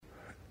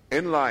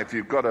in life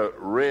you've got to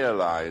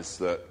realize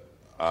that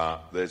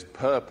there's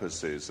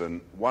purposes,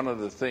 and one of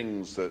the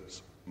things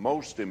that's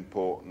most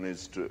important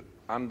is to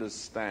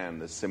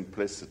understand the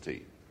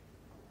simplicity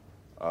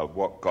of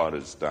what God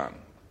has done.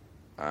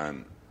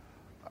 And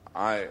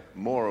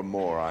more and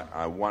more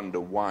I wonder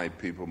why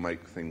people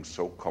make things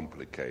so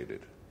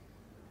complicated.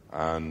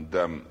 And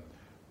the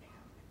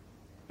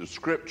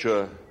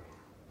scripture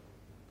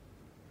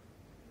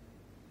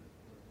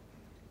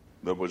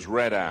that was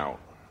read out,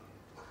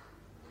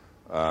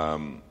 I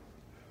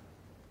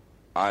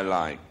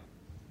like.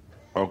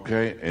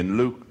 Okay, in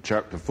Luke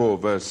chapter 4,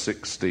 verse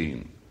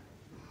 16.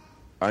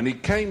 And he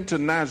came to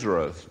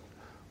Nazareth,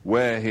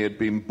 where he had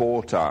been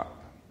brought up,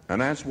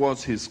 and as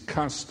was his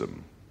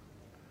custom,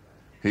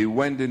 he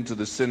went into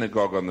the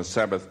synagogue on the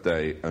Sabbath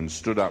day and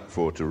stood up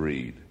for to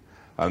read.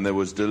 And there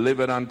was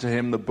delivered unto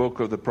him the book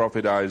of the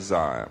prophet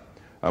Isaiah.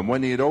 And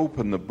when he had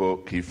opened the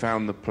book, he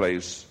found the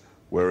place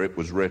where it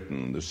was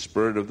written, The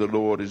Spirit of the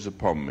Lord is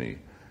upon me,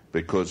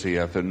 because he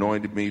hath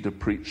anointed me to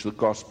preach the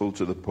gospel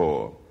to the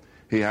poor.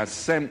 He hath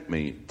sent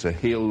me to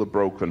heal the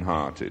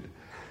brokenhearted,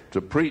 to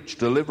preach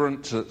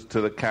deliverance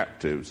to the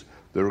captives,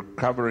 the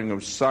recovering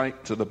of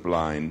sight to the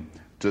blind,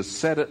 to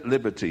set at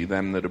liberty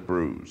them that are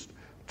bruised,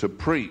 to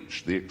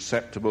preach the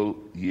acceptable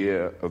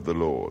year of the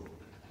Lord.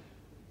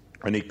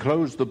 And he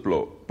closed the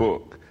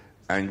book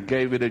and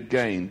gave it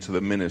again to the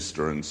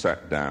minister and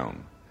sat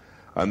down.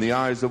 And the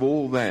eyes of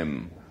all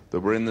them that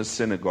were in the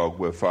synagogue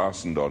were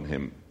fastened on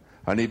him.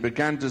 And he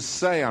began to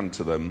say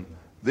unto them,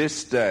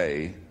 This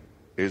day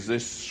is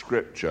this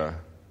scripture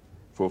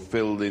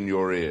fulfilled in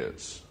your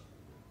ears.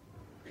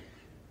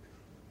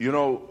 You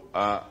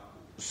know,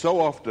 so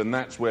often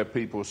that's where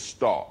people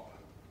stop.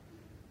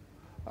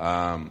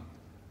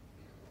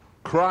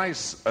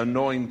 Christ's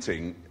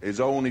anointing is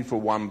only for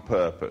one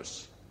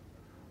purpose.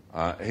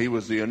 He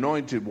was the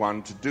anointed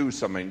one to do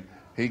something.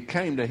 He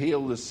came to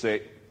heal the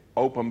sick,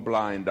 open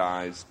blind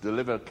eyes,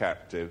 deliver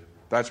captive.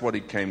 That's what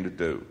he came to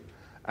do.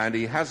 And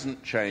he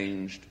hasn't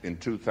changed in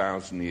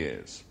 2,000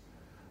 years.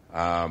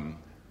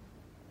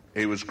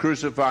 He was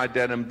crucified,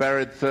 dead, and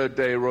buried. Third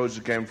day he rose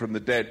again from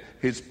the dead.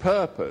 His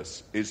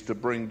purpose is to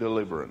bring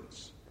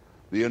deliverance.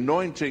 The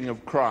anointing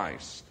of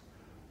Christ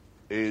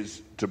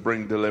is to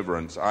bring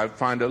deliverance. I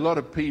find a lot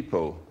of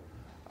people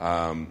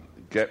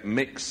get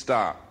mixed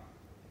up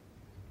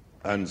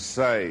and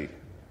say,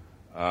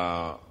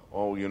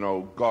 oh, you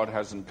know, God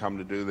hasn't come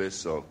to do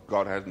this, or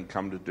God hasn't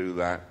come to do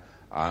that,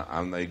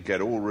 and they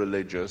get all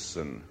religious.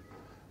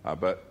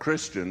 But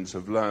Christians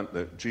have learnt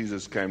that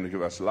Jesus came to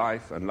give us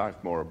life, and life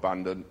more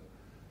abundant,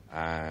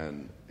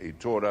 and he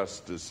taught us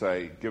to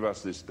say, give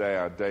us this day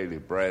our daily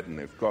bread, and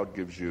if God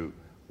gives you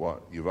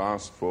what you've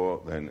asked for,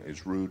 then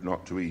it's rude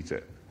not to eat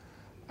it.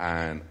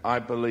 And I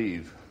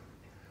believe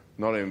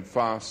not in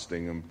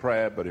fasting and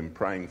prayer, but in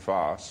praying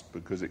fast,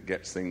 because it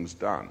gets things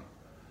done.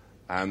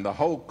 And the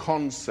whole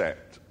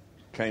concept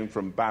came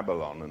from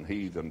Babylon and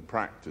heathen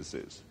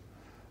practices,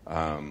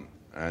 and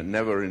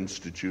never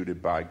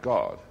instituted by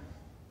God,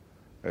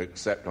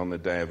 except on the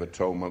Day of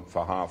Atonement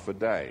for half a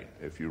day,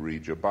 if you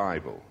read your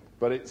Bible.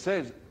 But it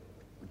says,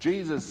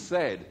 Jesus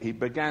said, he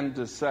began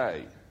to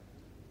say,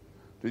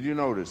 did you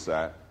notice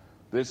that?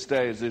 This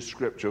day is this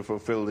scripture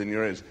fulfilled in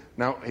your ears.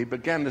 Now, he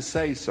began to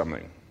say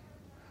something.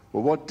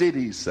 Well, what did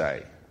he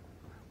say?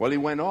 Well, he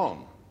went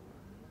on.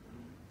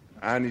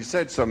 And he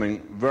said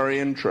something very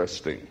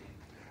interesting.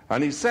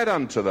 And he said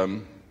unto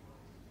them,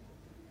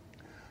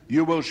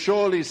 You will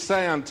surely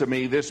say unto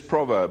me this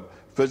proverb,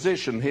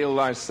 Physician, heal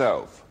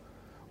thyself.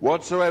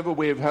 Whatsoever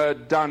we have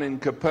heard done in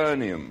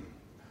Capernaum,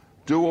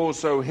 do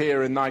also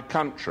here in thy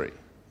country.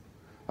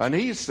 And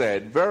he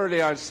said,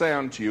 Verily I say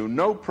unto you,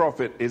 no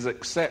prophet is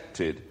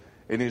accepted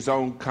in his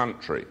own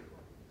country.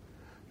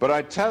 But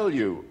I tell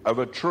you of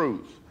a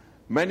truth,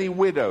 many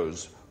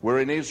widows were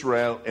in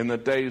Israel in the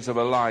days of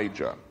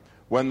Elijah,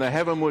 when the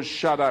heaven was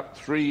shut up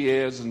 3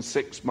 years and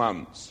 6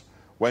 months,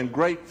 when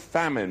great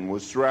famine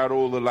was throughout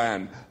all the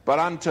land. But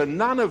unto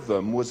none of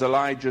them was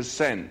Elijah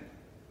sent,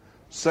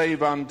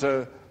 save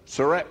unto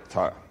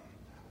Sarepta,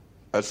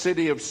 a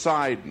city of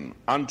Sidon,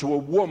 unto a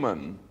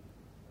woman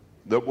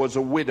that was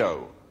a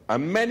widow.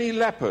 And many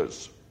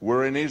lepers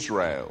were in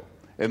Israel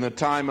in the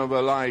time of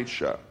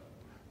Elisha,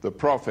 the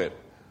prophet,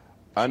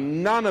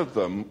 and none of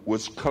them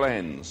was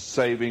cleansed,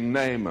 saving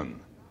Naaman,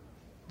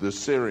 the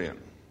Syrian.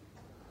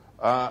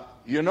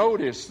 You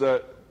notice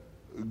that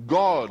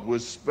God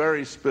was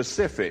very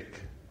specific,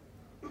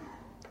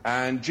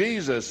 and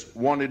Jesus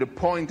wanted to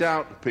point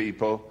out to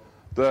people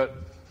that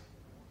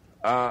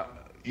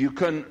you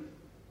can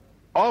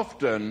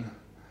often,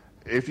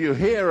 if you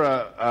hear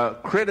a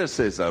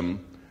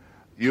criticism,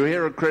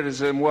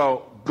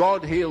 well,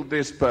 God healed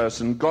this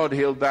person, God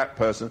healed that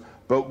person,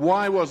 but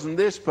why wasn't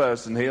this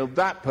person healed,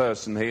 that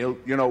person healed?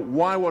 You know,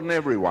 why wasn't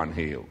everyone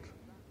healed?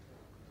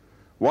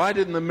 Why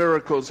didn't the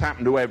miracles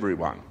happen to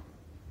everyone?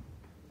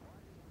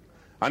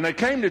 And they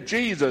came to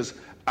Jesus,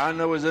 and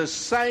there was the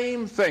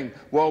same thing.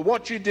 Well,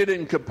 what you did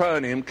in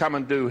Capernaum, come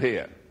and do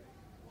here.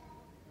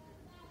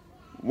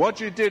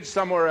 What you did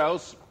somewhere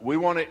else, we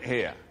want it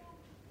here.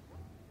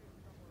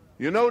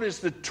 You notice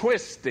the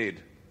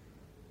twisted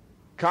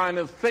kind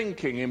of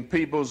thinking in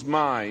people's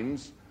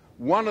minds.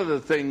 One of the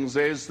things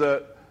is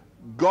that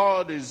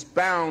God is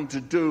bound to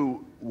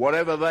do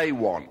whatever they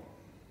want.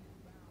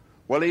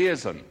 Well, he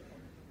isn't.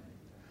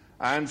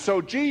 And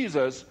so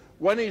Jesus,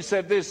 when he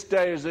said, this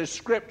day is this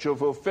scripture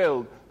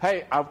fulfilled,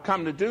 hey, I've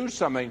come to do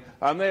something,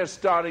 and they're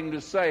starting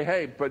to say,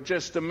 hey, but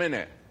just a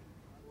minute,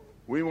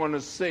 we want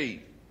to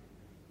see.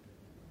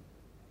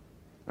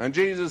 And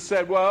Jesus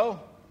said,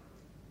 well,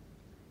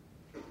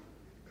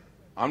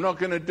 I'm not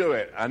going to do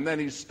it. And then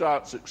he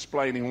starts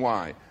explaining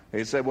why.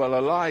 He said, well,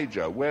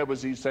 Elijah, where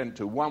was he sent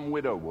to? One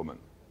widow woman.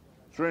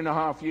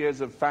 3.5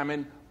 years of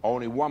famine,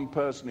 only one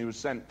person he was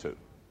sent to.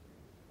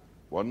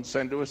 Wasn't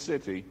sent to a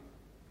city.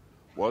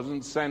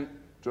 Wasn't sent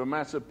to a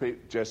mass of people,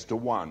 just to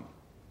one.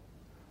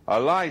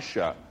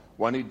 Elisha,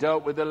 when he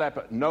dealt with the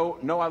leper, no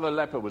other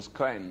leper was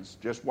cleansed,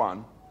 just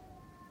one.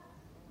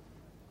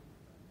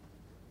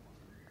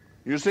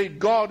 You see,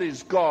 God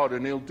is God,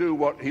 and he'll do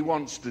what he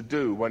wants to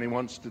do when he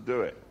wants to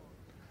do it.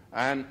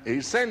 And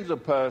he sends a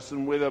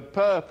person with a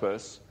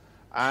purpose,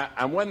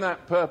 and when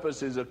that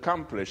purpose is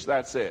accomplished,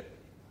 that's it.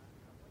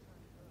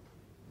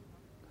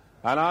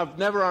 And I've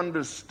never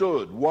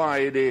understood why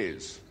it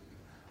is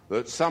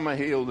that some are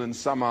healed and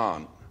some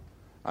aren't,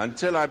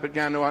 until I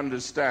began to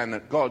understand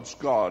that God's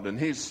God and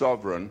he's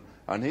sovereign,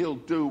 and he'll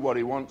do what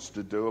he wants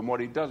to do, and what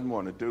he doesn't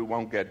want to do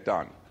won't get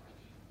done.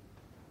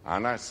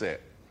 And that's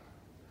it.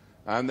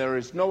 And there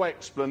is no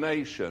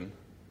explanation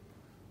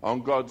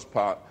on God's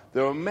part.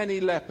 There were many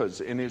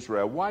lepers in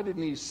Israel. Why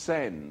didn't he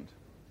send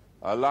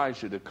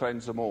Elijah to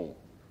cleanse them all?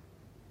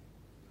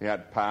 He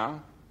had power,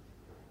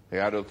 he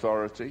had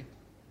authority,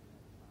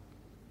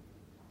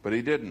 but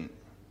he didn't.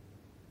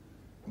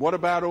 What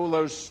about all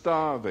those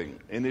starving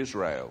in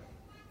Israel?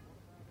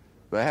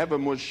 The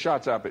heaven was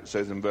shut up, it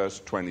says in verse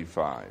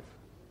 25.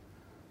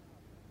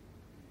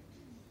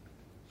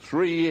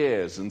 3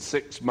 years and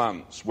 6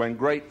 months, when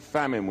great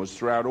famine was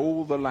throughout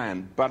all the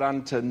land, but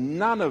unto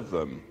none of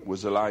them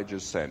was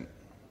Elijah sent.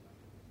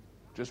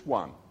 Just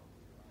one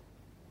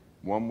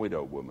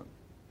widow woman.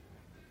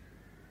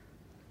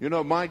 You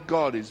know, my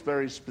God is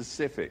very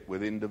specific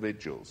with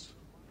individuals.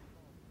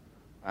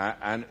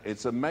 And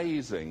it's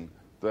amazing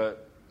that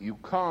you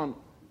can't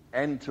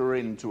enter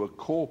into a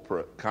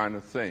corporate kind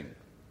of thing.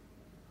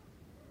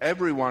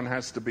 Everyone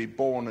has to be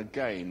born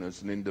again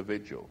as an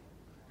individual.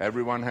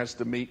 Everyone has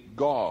to meet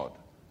God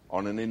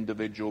on an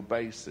individual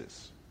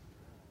basis.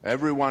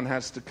 Everyone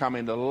has to come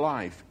into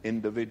life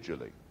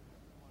individually.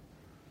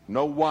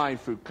 No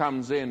wife who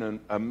comes in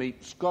and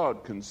meets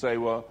God can say,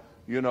 well,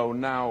 you know,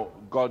 now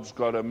God's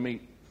got to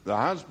meet the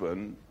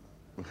husband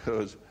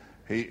because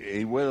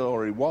he will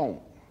or he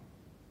won't.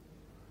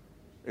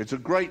 It's a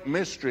great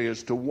mystery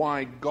as to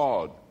why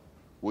God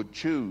would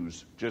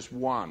choose just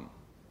one.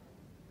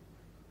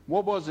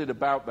 What was it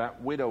about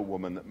that widow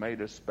woman that made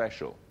her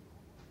special?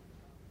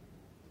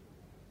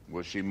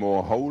 Was she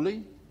more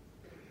holy?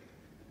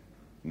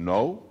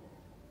 No.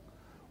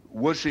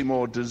 Was she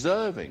more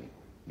deserving?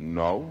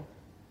 No.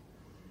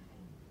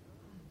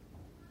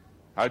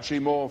 Had she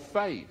more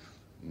faith?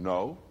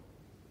 No.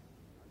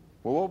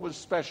 Well, what was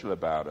special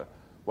about her?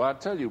 Well, I'll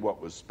tell you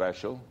what was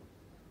special.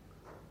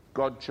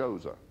 God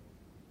chose her.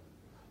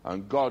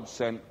 And God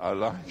sent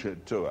Elijah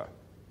to her.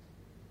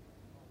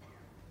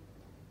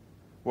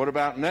 What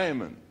about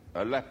Naaman,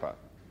 a leper?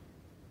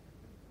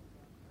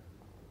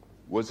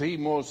 Was he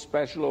more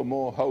special or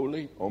more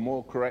holy or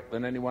more correct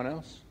than anyone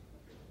else?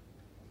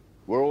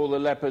 Were all the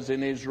lepers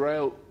in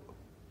Israel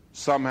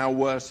somehow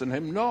worse than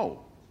him?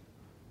 No,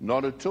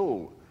 not at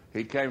all.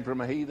 He came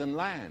from a heathen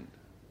land.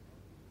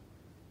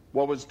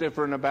 What was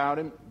different about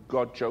him?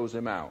 God chose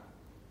him out.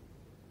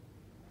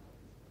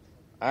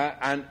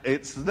 And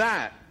it's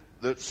that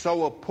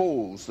so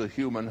appalls the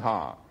human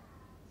heart.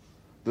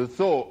 The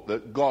thought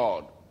that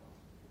God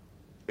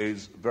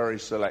is very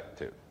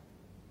selective.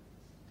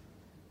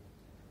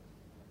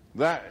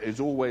 That is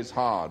always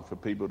hard for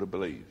people to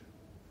believe.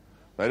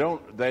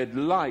 They'd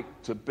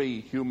like to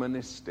be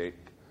humanistic,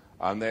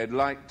 and they'd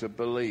like to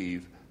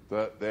believe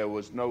that there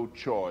was no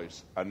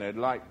choice, and they'd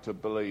like to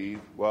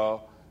believe,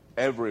 well,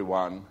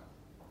 everyone,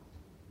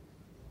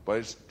 but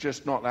it's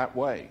just not that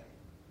way.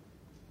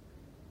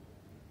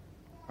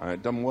 And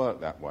it doesn't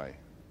work that way.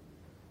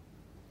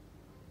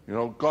 You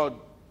know, God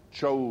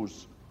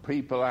chose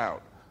people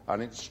out,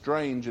 and it's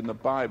strange in the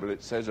Bible,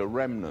 it says a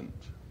remnant.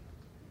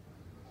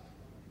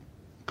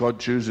 God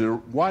chooses.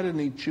 Why didn't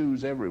he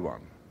choose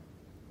everyone?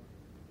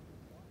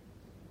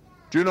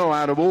 Do you know,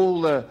 out of all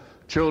the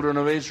children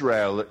of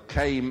Israel that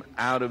came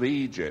out of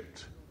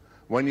Egypt,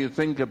 when you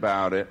think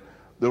about it,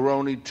 there were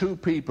only 2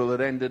 people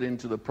that entered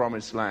into the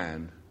promised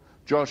land,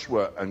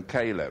 Joshua and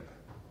Caleb.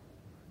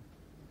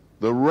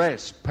 The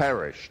rest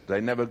perished.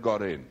 They never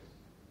got in.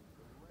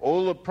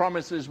 All the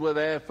promises were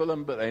there for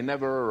them, but they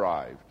never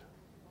arrived.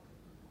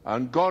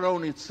 And God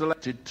only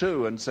selected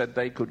 2 and said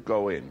they could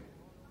go in.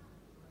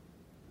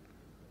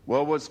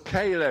 Well, was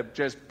Caleb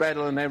just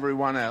better than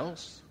everyone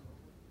else?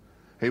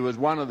 He was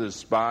one of the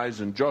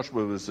spies, and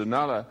Joshua was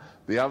another.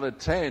 The other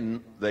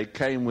 10, they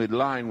came with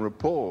lying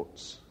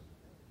reports.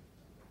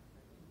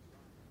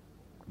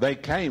 They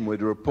came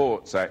with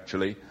reports,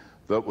 actually,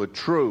 that were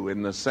true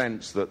in the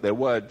sense that there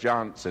were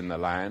giants in the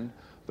land.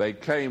 They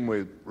came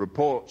with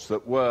reports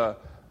that were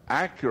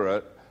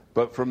accurate,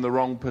 but from the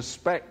wrong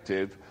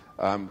perspective.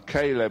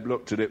 Caleb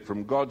looked at it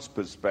from God's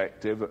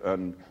perspective,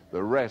 and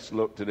the rest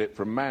looked at it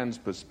from man's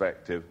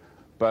perspective.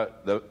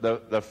 But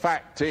the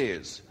fact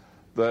is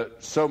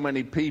that so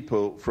many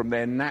people, from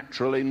their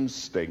natural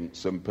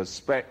instincts and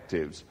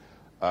perspectives,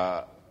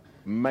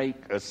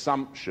 make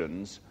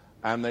assumptions,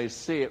 and they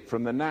see it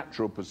from the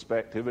natural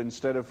perspective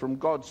instead of from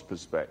God's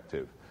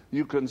perspective.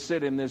 You can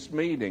sit in this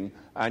meeting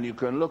and you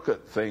can look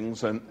at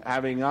things, and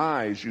having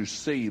eyes you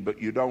see but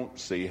you don't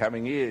see,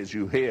 having ears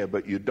you hear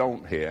but you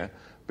don't hear,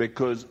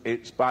 because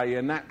it's by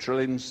your natural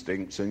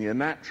instincts and your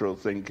natural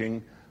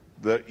thinking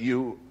that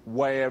you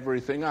weigh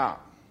everything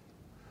up.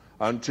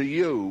 And to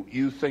you,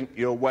 you think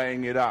you're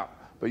weighing it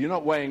up, but you're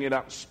not weighing it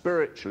up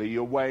spiritually,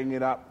 you're weighing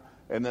it up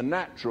in the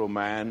natural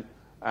man.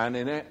 And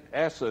in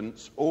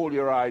essence, all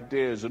your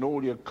ideas and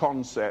all your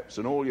concepts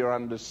and all your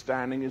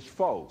understanding is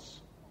false.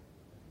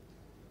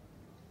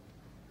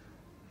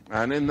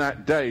 And in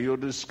that day, you'll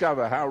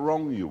discover how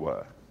wrong you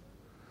were.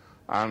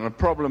 And the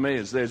problem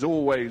is, there's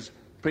always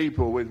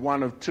people with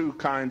one of two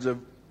kinds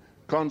of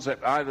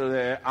concept. Either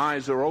their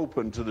eyes are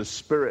open to the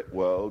spirit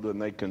world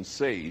and they can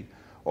see,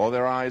 or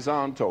their eyes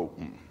aren't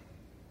open.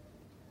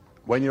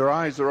 When your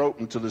eyes are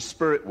open to the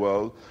spirit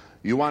world,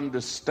 you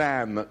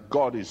understand that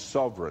God is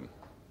sovereign.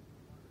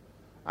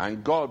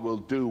 And God will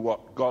do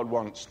what God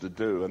wants to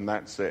do, and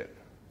that's it.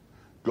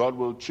 God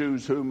will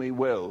choose whom he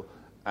will,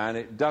 and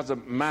it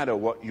doesn't matter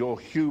what your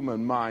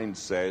human mind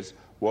says,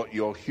 what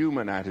your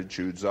human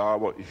attitudes are,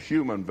 what your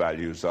human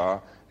values are.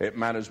 It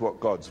matters what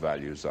God's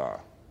values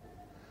are.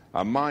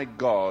 And my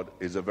God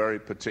is a very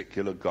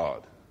particular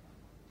God.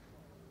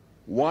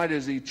 Why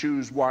does he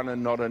choose one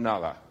and not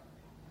another?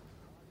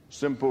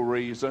 Simple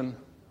reason,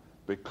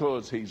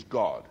 because he's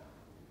God.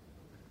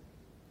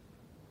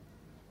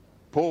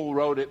 Paul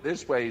wrote it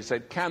this way. He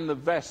said, can the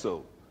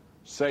vessel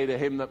say to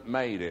him that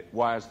made it,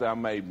 why hast thou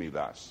made me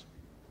thus?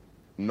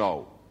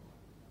 No.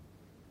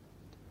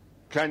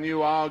 Can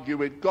you argue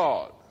with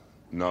God?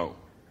 No.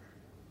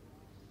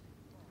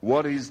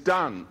 What he's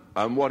done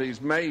and what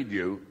he's made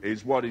you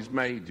is what he's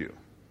made you.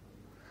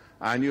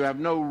 And you have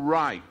no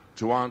right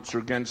to answer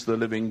against the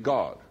living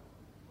God.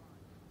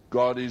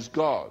 God is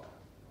God.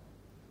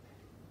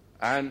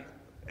 And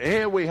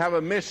here we have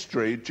a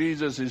mystery.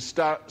 Jesus is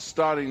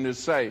starting to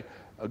say,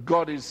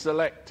 God is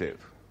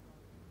selective.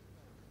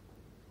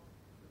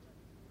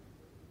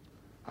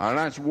 And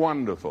that's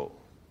wonderful.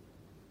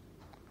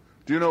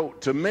 Do you know,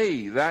 to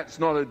me, that's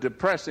not a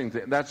depressing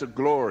thing. That's a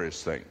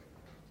glorious thing.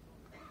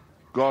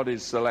 God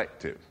is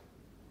selective.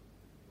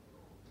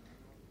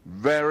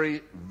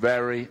 Very,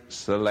 very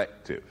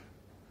selective.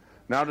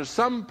 Now, to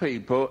some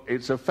people,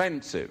 it's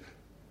offensive.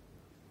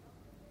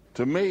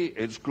 To me,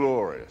 it's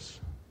glorious.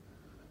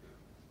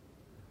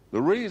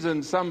 The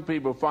reason some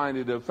people find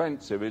it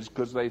offensive is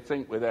because they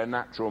think with their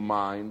natural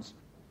minds,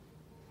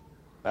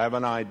 they have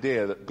an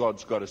idea that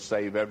God's got to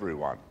save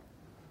everyone.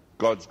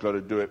 God's got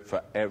to do it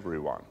for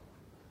everyone.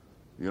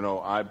 You know,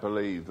 I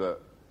believe that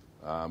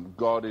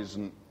God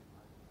isn't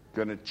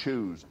going to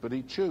choose, but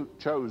he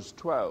chose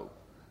 12.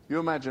 You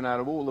imagine out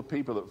of all the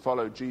people that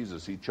followed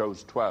Jesus, he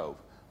chose 12,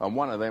 and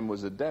one of them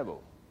was a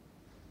devil.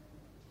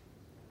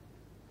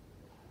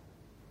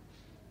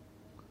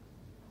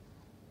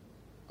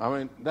 I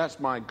mean, that's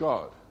my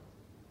God.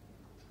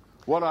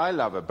 What I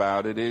love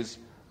about it is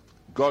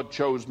God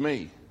chose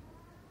me.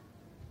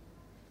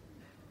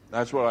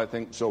 That's what I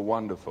think so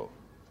wonderful.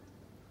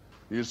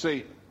 You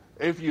see,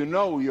 if you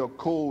know you're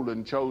called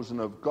and chosen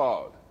of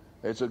God,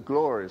 it's a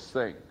glorious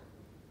thing.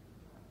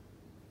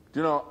 Do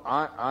you know,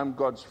 I'm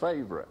God's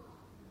favorite.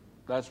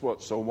 That's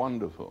what's so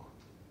wonderful.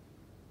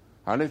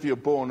 And if you're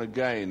born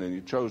again and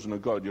you're chosen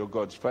of God, you're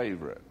God's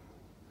favorite.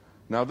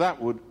 Now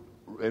that would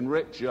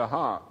enrich your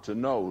heart to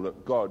know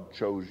that God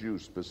chose you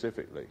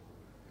specifically.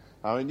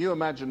 I mean, you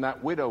imagine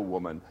that widow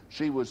woman.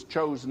 She was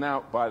chosen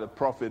out by the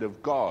prophet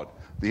of God,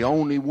 the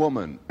only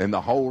woman in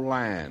the whole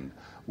land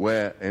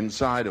where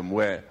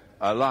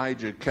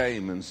Elijah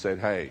came and said,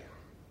 hey.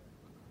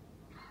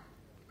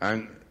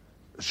 And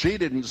she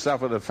didn't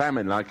suffer the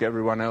famine like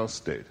everyone else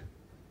did.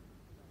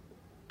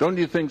 Don't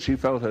you think she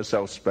felt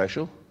herself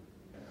special?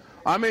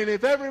 I mean,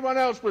 if everyone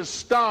else was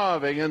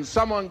starving and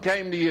someone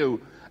came to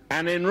you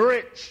and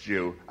enriched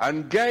you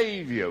and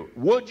gave you,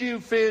 would you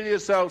feel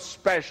yourself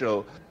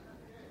special?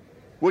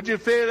 Would you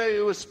feel that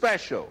you were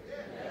special? Yes.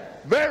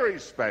 Very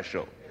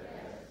special. Yes.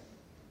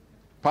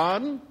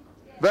 Pardon?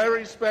 Yes.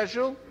 Very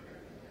special?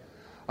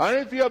 And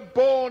if you're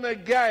born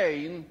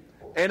again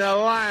in a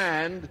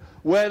land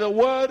where the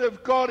Word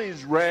of God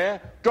is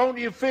rare, don't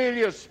you feel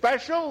you're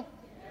special?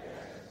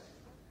 Yes.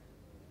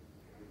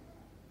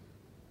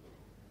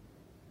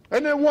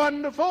 Isn't it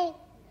wonderful?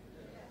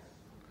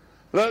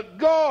 That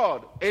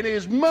God, in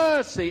his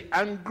mercy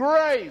and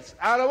grace,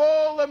 out of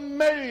all the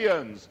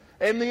millions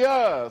in the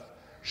earth,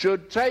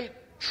 should take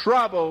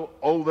trouble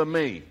over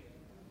me.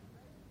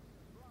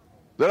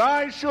 That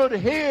I should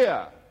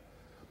hear,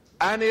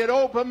 and he'd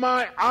open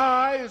my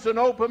eyes and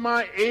open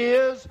my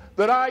ears,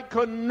 that I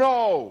can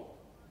know.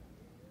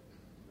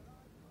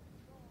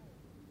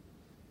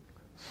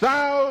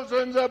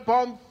 Thousands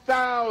upon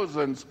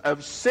thousands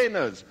of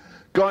sinners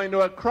going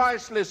to a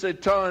Christless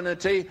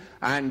eternity,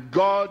 and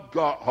God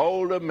got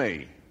hold of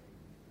me.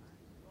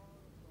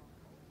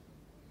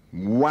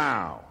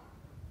 Wow.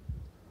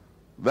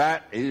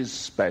 That is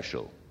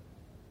special.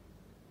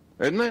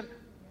 Isn't it?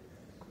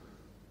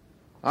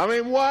 I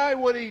mean, why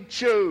would he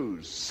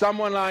choose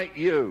someone like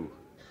you?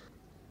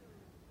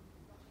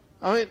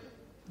 I mean,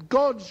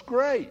 God's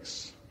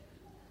grace.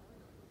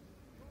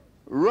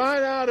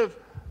 Right out of,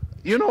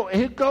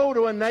 he'd go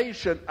to a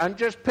nation and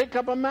just pick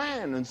up a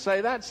man and say,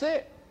 that's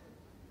it.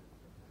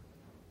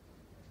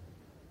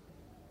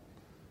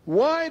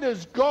 Why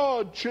does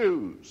God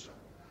choose?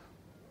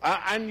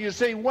 And you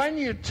see, when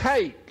you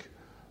take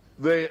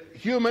the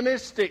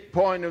humanistic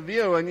point of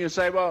view and you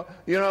say, well,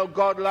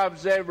 God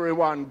loves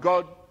everyone,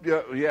 God,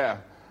 yeah.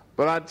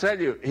 But I tell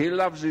you, he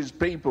loves his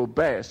people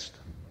best.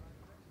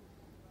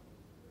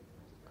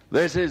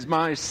 This is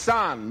my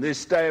son,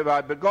 this day have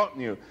I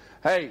begotten you.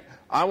 Hey,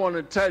 I want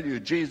to tell you,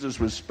 Jesus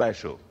was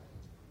special.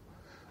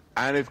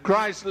 And if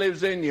Christ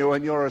lives in you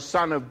and you're a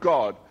son of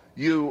God,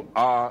 you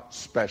are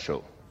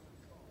special.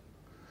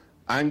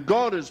 And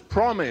God has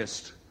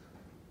promised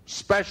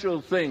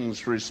special things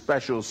for his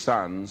special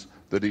sons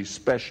that he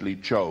specially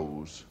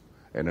chose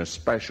in a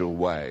special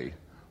way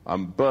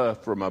and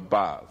birthed from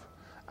above.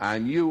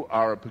 And you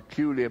are a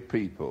peculiar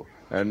people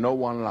and no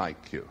one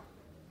like you.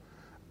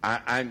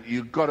 And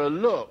you've got to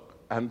look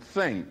and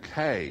think,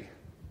 hey,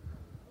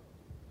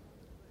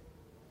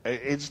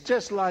 it's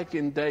just like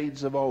in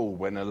days of old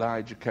when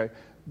Elijah came.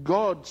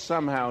 God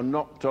somehow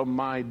knocked on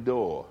my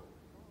door.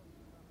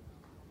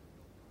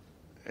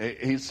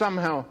 He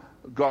somehow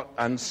got,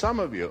 and some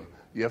of you,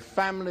 your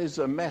families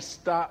are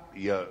messed up,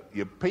 your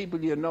people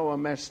you know are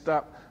messed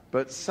up,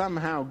 but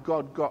somehow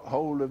God got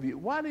hold of you.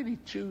 Why did he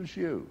choose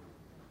you?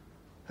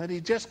 Had he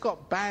just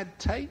got bad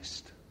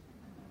taste?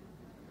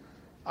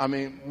 I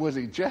mean, was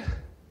he just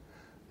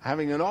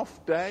having an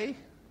off day?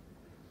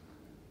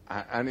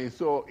 And he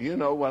thought,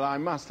 well, I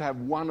must have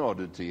one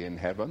oddity in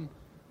heaven,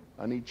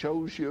 and he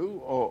chose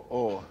you?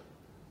 Or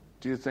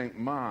do you think,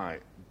 my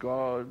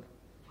God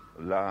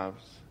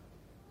loves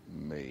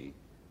me?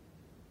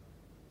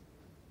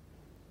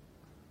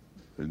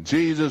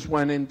 Jesus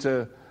went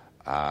into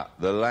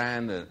the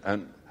land,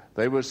 and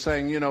they were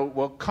saying,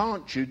 well,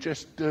 can't you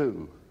just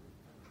do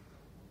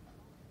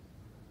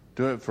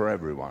it for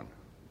everyone?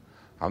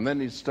 And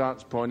then he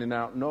starts pointing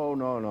out,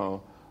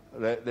 no,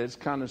 there's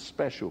kind of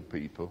special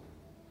people.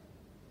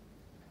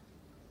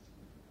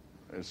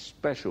 There's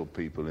special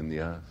people in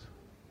the earth.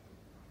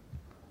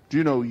 Do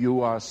you know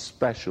you are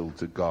special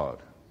to God?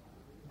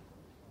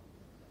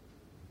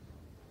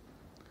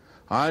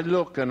 I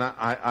look and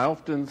I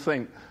often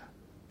think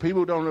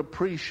people don't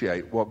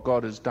appreciate what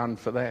God has done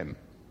for them.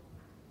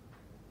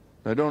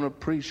 They don't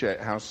appreciate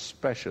how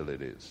special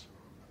it is.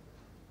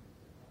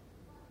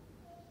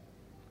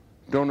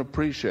 Don't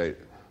appreciate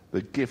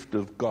the gift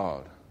of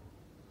God.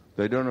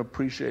 They don't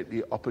appreciate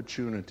the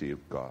opportunity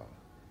of God.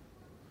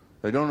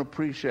 They don't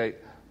appreciate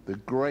the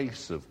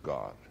grace of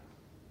God.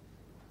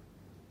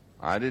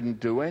 I didn't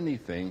do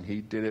anything.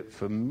 He did it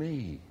for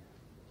me.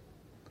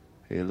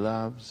 He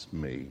loves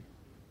me.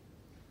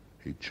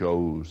 He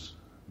chose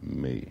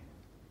me.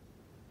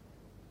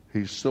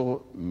 He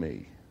sought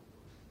me.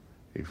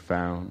 He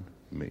found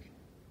me.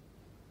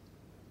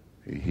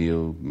 He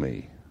healed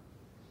me.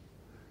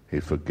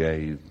 He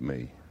forgave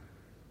me.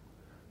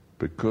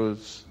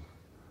 Because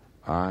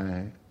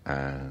I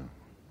am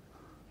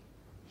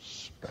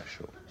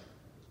special.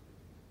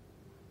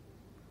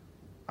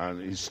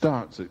 And he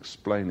starts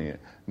explaining it.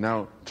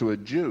 Now, to a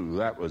Jew,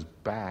 that was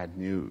bad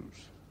news.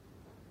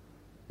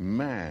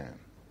 Man.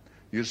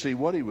 You see,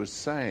 what he was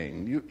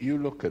saying, you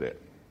look at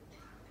it.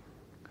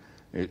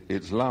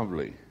 It's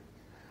lovely.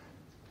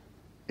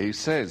 He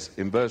says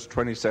in verse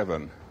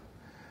 27,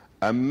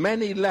 and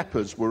many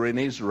lepers were in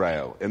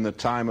Israel in the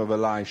time of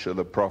Elisha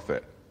the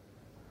prophet,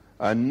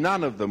 and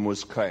none of them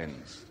was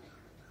cleansed.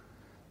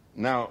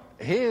 Now,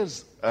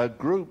 here's a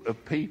group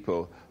of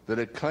people that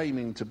are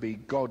claiming to be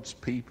God's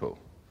people.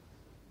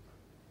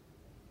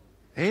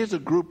 Here's a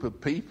group of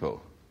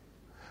people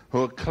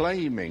who are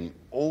claiming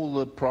all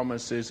the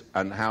promises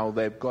and how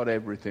they've got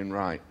everything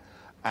right.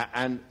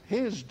 And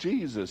here's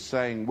Jesus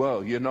saying,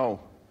 well,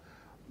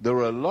 there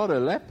were a lot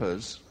of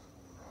lepers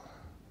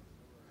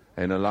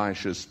in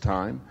Elisha's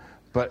time,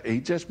 but he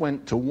just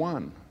went to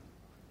one.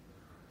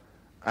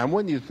 And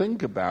when you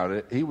think about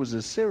it, he was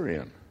a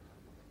Syrian.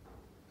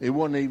 He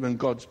wasn't even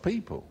God's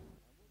people.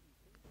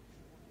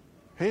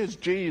 Here's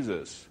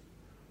Jesus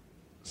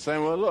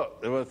saying, well,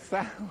 look, there were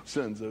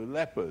thousands of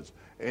lepers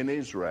in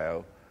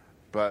Israel,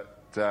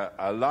 but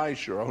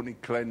Elisha only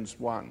cleansed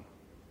one.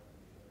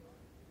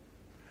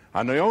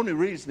 And the only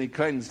reason he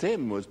cleansed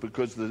him was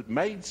because the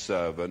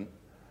maidservant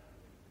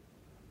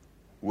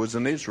was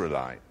an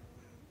Israelite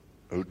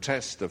who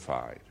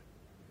testified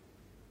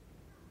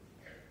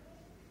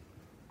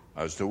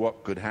as to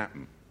what could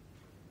happen.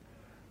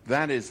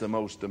 That is the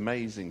most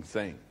amazing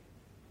thing.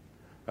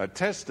 A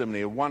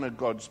testimony of one of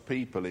God's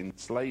people in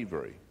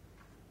slavery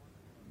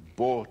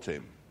brought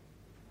him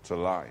to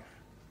life.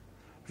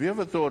 Have you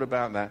ever thought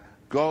about that?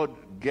 God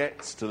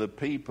gets to the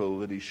people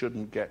that he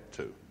shouldn't get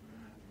to.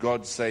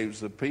 God saves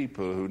the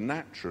people who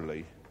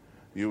naturally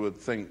you would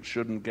think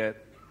shouldn't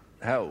get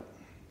help.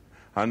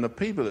 And the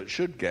people that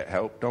should get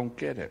help don't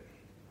get it.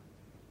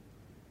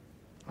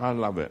 I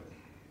love it.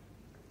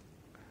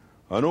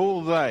 And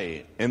all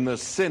they in the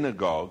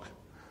synagogue,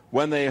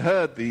 when they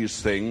heard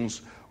these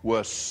things,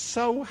 were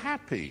so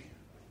happy.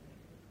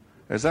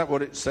 Is that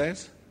what it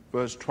says?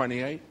 Verse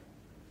 28.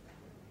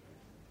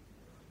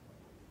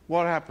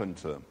 What happened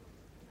to them?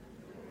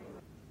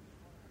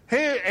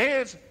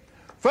 Here's,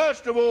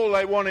 first of all,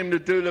 they want him to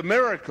do the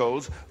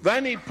miracles.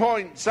 Then he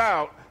points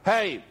out,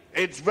 hey,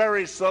 it's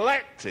very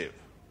selective.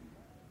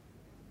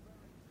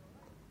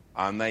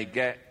 And they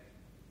get,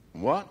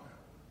 what?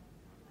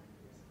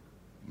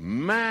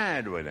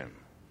 Mad with him.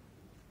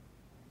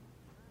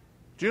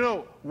 Do you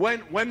know,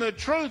 when the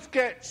truth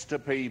gets to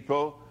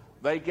people,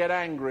 they get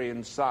angry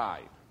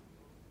inside.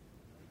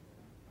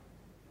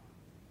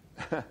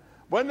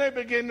 When they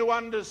begin to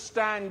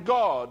understand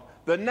God,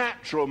 the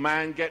natural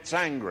man gets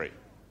angry.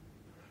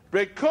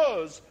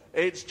 Because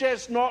it's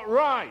just not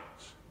right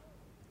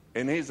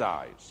in his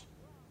eyes.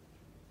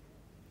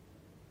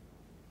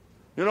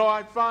 You know,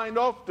 I find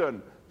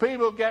often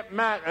people get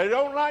mad. They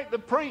don't like the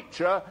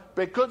preacher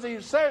because he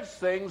says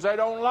things they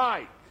don't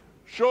like.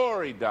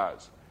 Sure he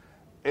does.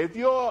 If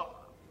you're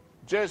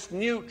just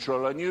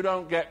neutral and you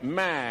don't get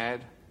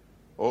mad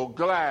or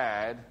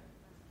glad,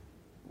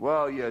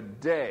 well, you're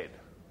dead.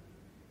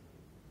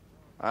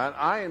 And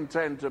I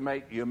intend to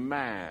make you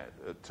mad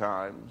at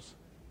times.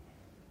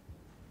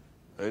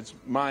 It's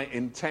my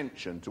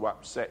intention to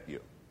upset you.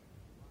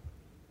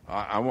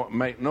 I want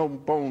make no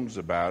bones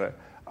about it.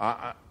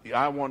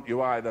 I want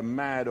you either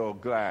mad or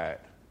glad.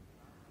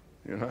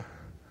 You know?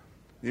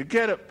 You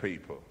get it,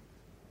 people.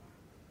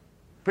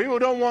 People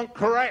don't want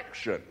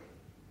correction.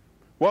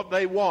 What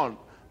they want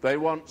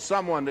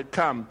someone to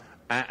come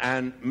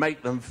and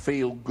make them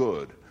feel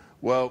good.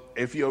 Well,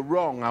 if you're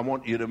wrong, I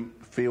want you to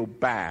feel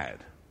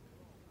bad.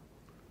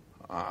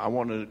 I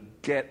want to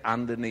get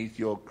underneath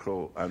your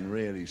coat and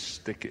really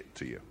stick it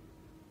to you.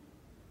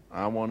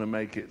 I want to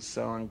make it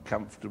so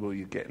uncomfortable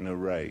you get in a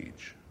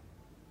rage.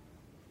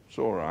 It's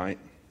all right.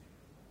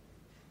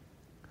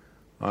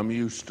 I'm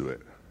used to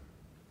it.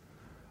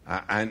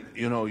 And,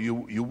 you know,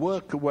 you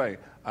work away,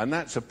 and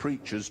that's a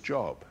preacher's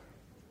job.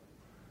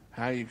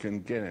 How you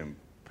can get in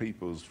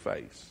people's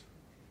face.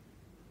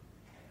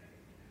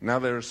 Now,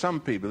 there are some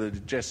people that are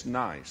just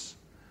nice,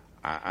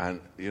 and,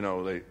 you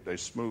know, they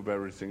smooth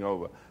everything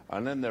over.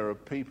 And then there are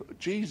people,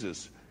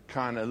 Jesus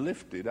kind of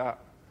lifted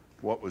up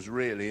what was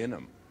really in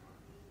them.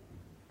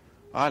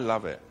 I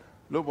love it.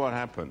 Look what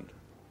happened.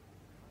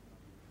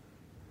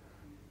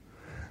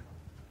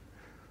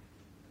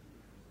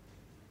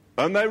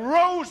 And they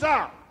rose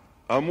up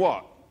and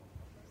what?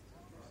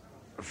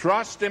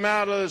 Thrust him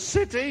out of the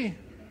city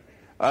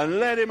and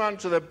led him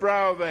unto the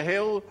brow of a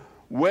hill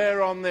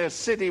whereon their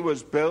city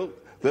was built,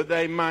 that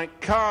they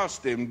might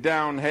cast him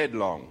down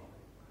headlong.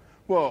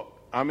 Well,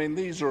 I mean,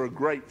 these are a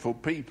grateful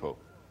people.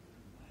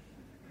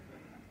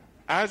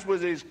 As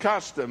was his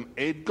custom,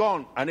 he'd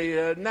gone and he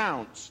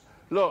announced,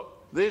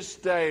 look, this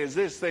day is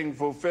this thing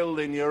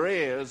fulfilled in your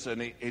ears.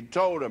 And he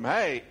told them,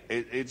 hey,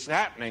 it's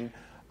happening.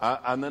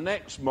 And the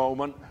next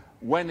moment,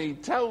 when he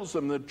tells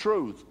them the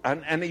truth,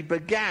 and he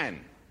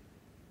began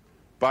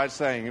by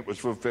saying it was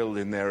fulfilled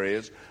in their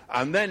ears,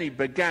 and then he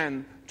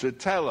began to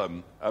tell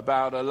them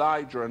about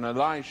Elijah and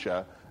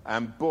Elisha,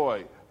 and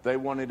boy, they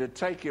wanted to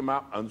take him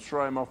up and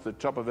throw him off the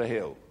top of a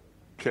hill,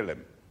 kill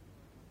him.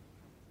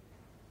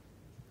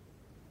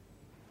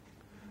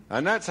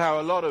 And that's how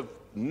a lot of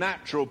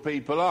natural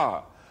people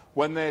are.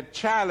 When they're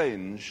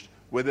challenged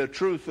with the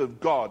truth of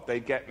God, they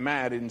get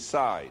mad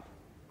inside.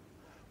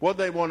 What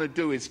they want to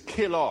do is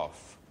kill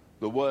off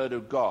the Word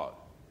of God.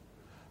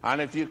 And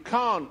if you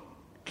can't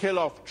kill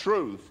off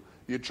truth,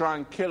 you try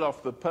and kill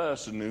off the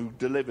person who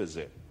delivers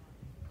it.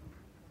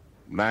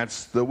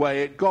 That's the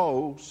way it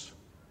goes.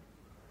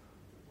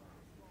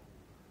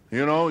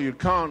 You know, you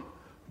can't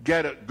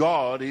get at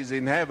God, he's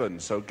in heaven,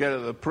 so get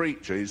at the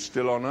preacher, he's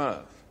still on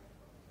earth.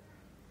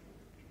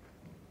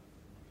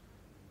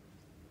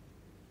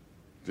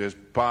 Just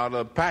part of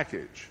the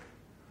package,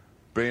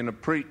 being a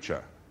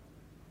preacher.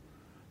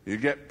 You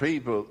get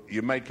people,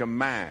 you make them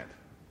mad.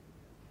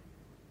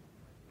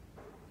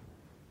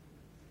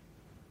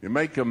 You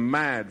make them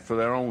mad for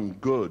their own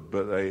good,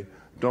 but they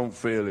don't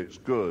feel it's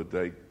good.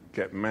 They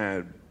get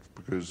mad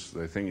because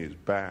they think it's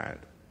bad.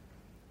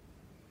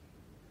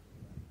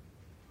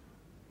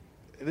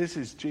 This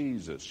is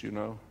Jesus, you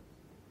know.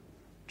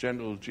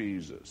 Gentle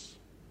Jesus.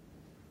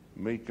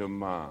 Meek and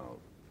mild.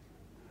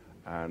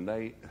 And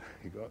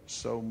he got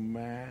so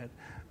mad,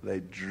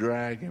 they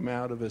drag him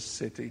out of a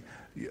city.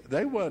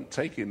 They weren't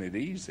taking it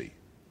easy.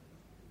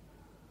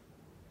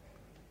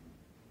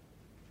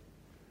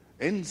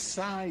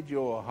 Inside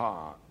your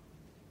heart,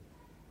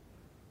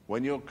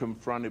 when you're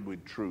confronted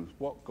with truth,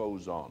 what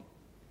goes on?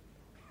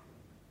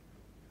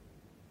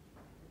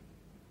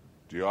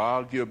 Do you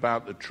argue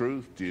about the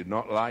truth? Do you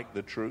not like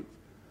the truth?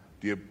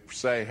 Do you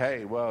say,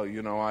 hey, well,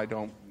 I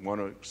don't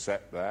want to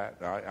accept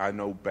that. I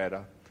know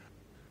better.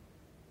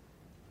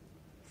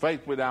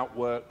 Faith without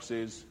works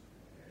is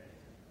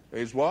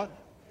what?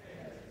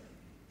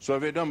 So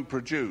if it doesn't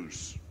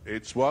produce,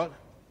 it's what?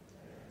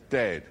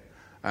 Dead.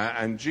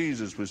 And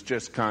Jesus was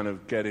just kind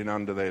of getting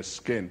under their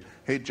skin.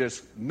 In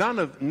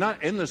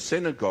the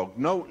synagogue,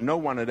 no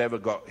one had ever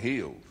got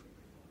healed.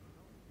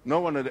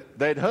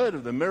 They'd heard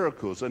of the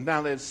miracles, and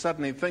now they're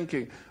suddenly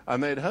thinking,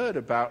 and they'd heard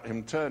about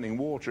him turning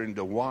water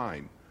into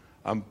wine.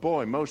 And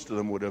boy, most of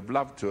them would have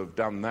loved to have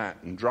done that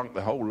and drunk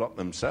the whole lot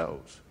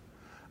themselves.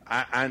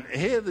 And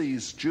here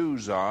these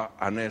Jews are,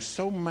 and they're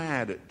so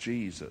mad at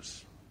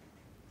Jesus.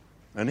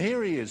 And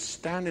here he is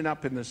standing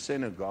up in the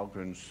synagogue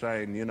and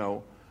saying,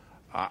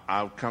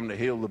 I'll come to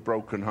heal the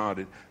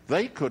brokenhearted.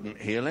 They couldn't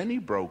heal any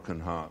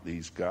broken heart,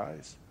 these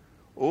guys.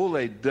 All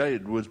they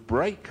did was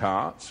break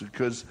hearts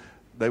because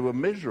they were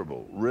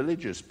miserable,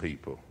 religious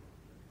people.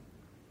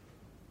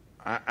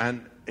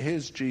 And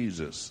here's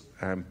Jesus,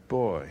 and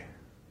boy,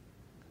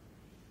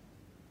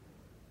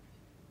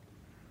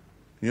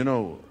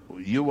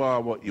 you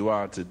are what you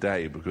are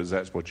today because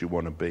that's what you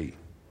want to be.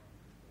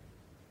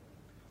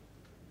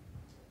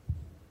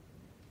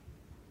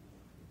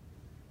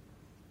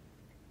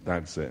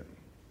 That's it.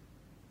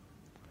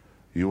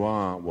 You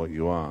are what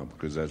you are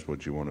because that's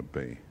what you want to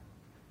be.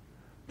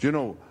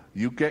 Do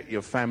you get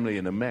your family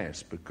in a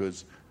mess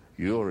because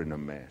you're in a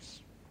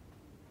mess.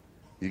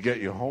 You get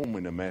your home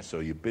in a mess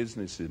or your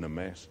business in a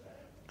mess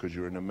because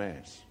you're in a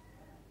mess.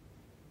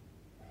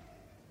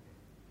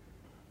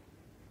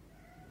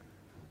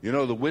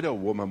 The widow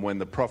woman, when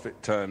the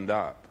prophet turned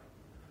up,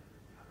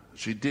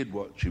 she did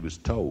what she was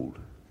told.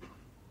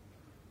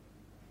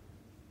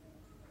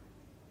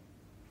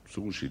 That's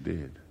all she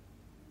did.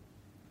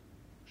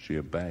 She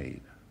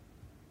obeyed.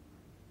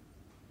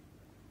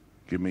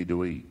 Give me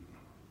to eat.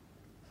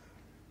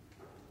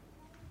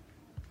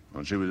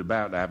 And she was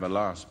about to have her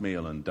last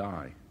meal and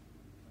die.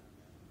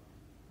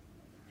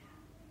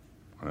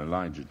 And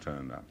Elijah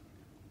turned up.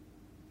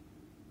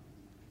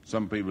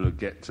 Some people who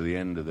get to the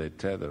end of their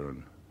tether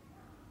and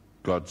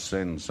God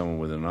sends someone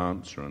with an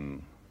answer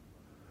and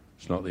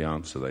it's not the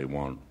answer they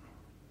want.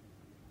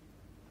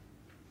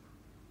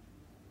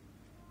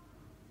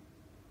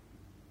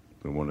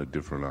 They want a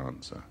different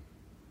answer.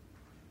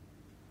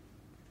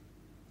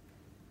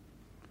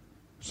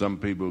 Some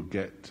people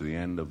get to the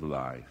end of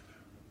life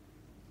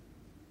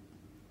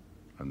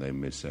and they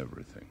miss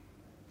everything.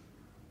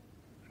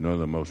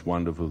 The most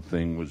wonderful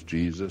thing was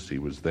Jesus. He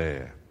was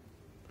there.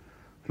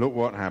 Look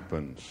what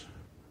happens.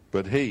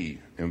 But he,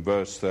 in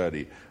verse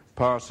 30,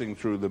 passing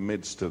through the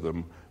midst of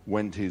them,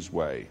 went his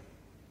way.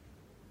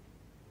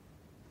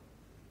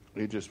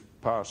 He just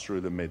passed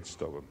through the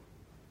midst of them.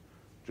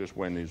 Just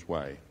went his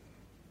way.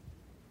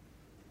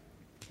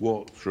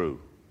 Walked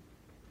through.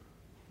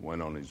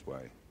 Went on his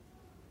way.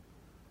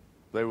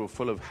 They were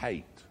full of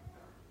hate.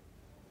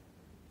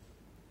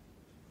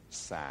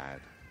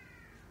 Sad.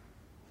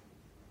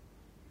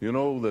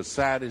 The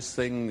saddest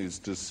thing is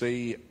to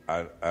see,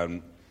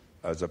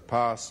 as a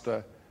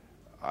pastor,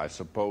 I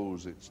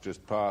suppose it's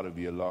just part of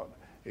your lot,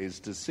 is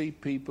to see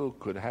people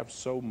could have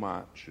so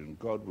much and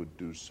God would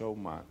do so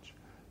much,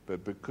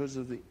 but because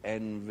of the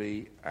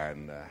envy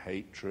and the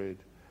hatred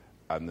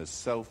and the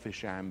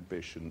selfish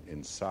ambition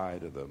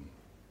inside of them,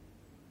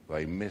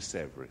 they miss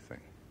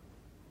everything.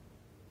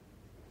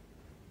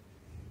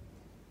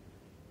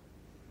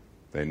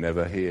 They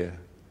never hear.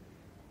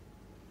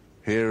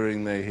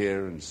 Hearing they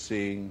hear, and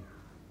seeing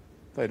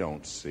they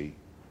don't see.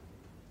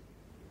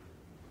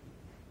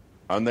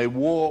 And they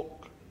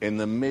walk in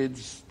the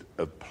midst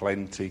of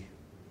plenty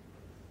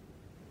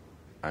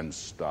and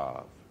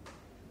starve.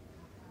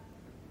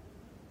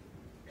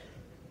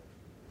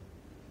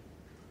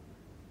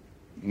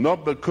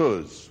 Not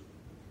because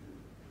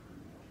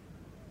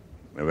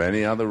of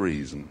any other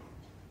reason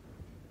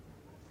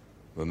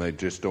than they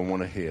just don't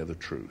want to hear the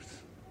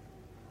truth.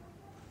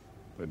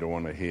 They don't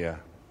want to hear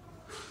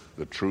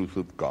the truth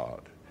of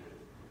God.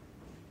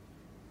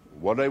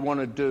 What they want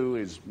to do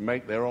is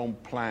make their own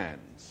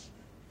plans,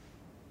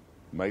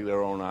 make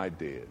their own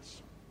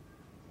ideas.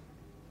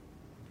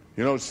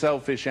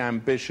 Selfish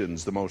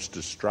ambition's the most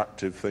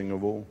destructive thing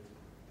of all.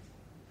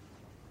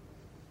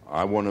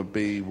 I want to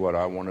be what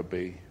I want to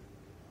be.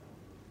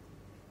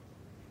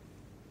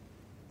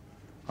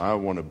 I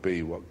want to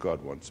be what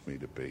God wants me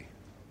to be.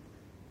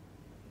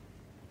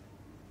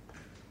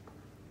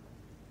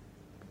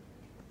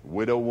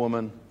 Widow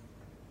woman,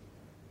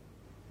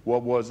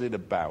 what was it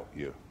about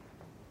you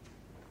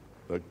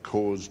that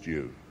caused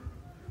you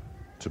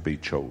to be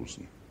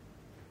chosen?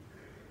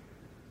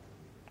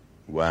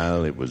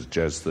 Well, it was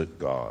just that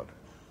God,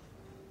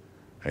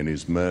 in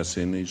his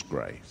mercy and his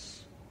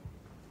grace,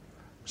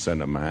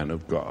 sent a man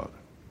of God.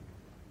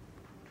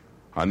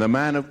 And the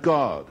man of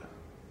God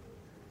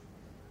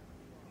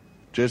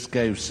Just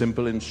gave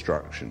simple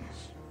instructions.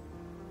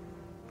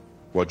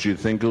 What you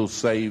think will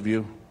save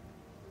you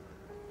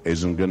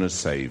isn't going to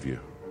save you.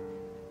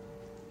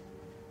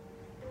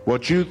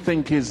 What you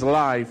think is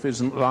life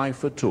isn't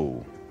life at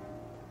all.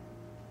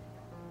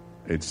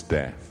 It's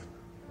death.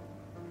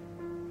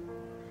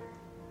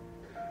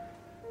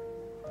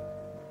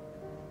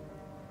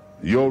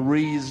 Your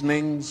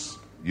reasonings,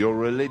 your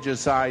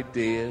religious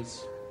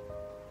ideas,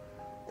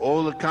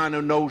 all the kind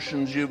of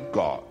notions you've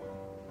got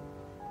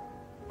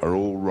are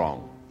all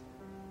wrong.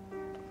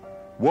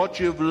 What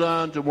you've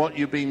learned and what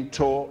you've been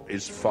taught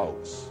is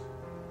false.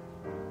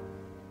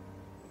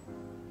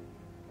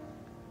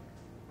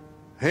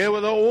 Here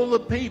were all the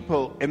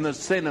people in the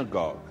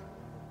synagogue.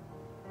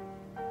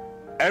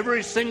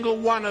 Every single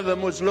one of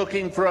them was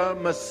looking for a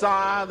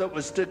Messiah that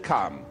was to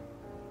come.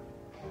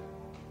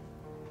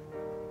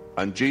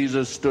 And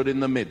Jesus stood in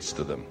the midst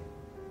of them.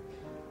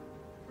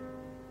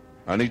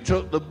 And he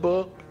took the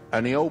book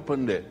and he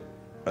opened it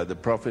at the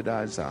prophet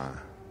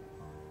Isaiah.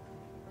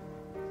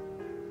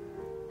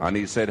 And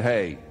he said,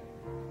 hey,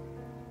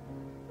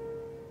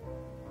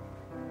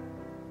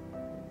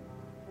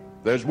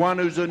 there's one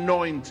who's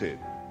anointed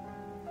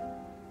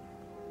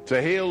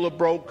to heal the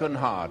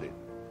brokenhearted.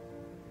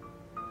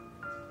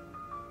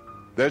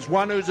 There's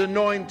one who's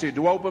anointed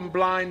to open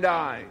blind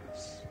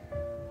eyes,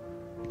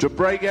 to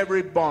break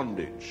every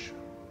bondage.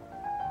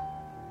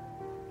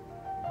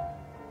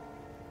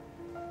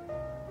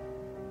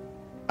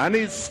 And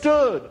he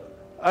stood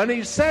and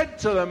he said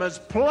to them as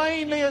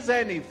plainly as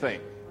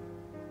anything,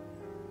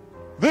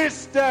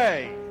 this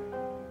day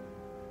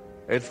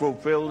it's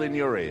fulfilled in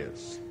your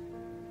ears.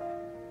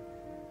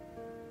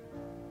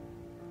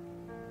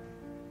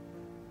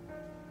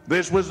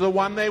 This was the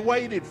one they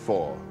waited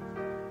for.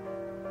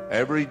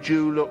 Every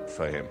Jew looked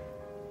for him.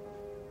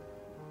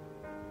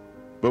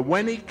 But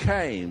when he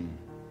came,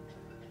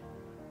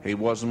 he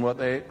wasn't what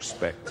they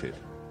expected.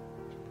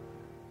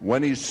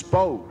 When he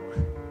spoke,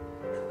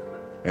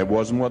 it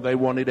wasn't what they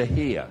wanted to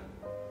hear.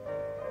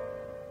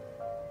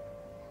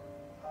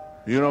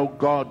 You know,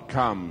 God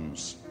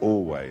comes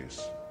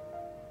always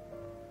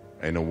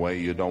in a way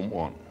you don't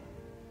want.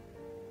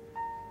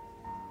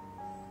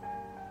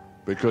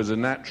 Because a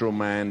natural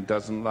man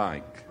doesn't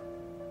like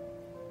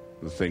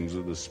the things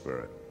of the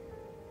Spirit.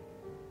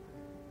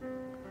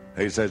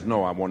 He says,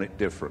 no, I want it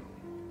different.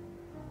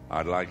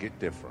 I'd like it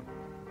different.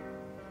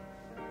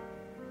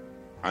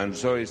 And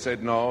so he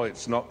said, no,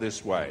 it's not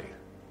this way.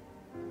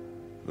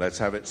 Let's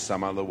have it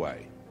some other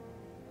way.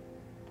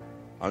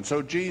 And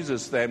so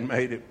Jesus then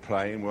made it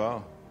plain,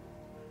 well,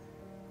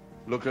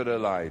 look at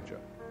Elijah.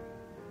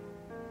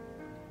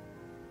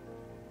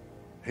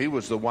 He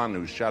was the one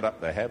who shut up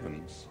the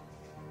heavens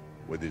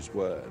with his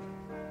word.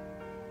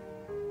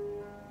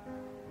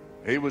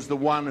 He was the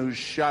one who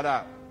shut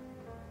up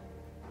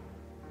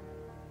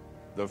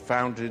the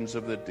fountains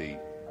of the deep,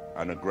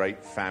 and a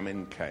great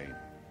famine came.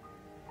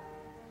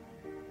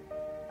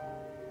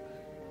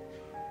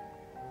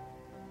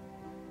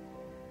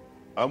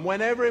 And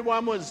when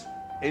everyone was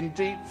in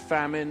deep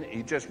famine,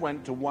 he just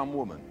went to one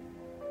woman.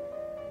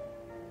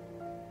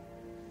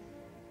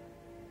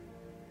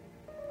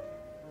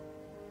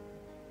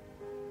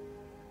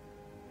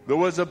 There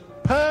was a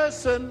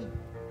person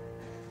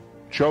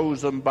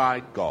chosen by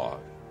God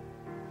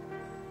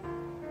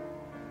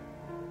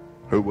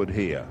who would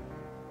hear.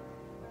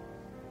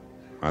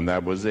 And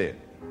that was it.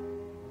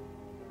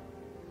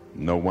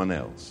 No one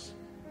else.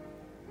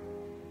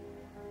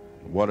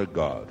 What a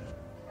God.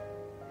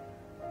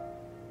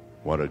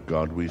 What a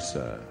God we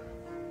serve.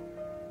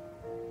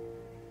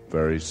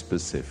 Very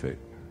specific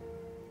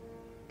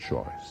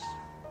choice.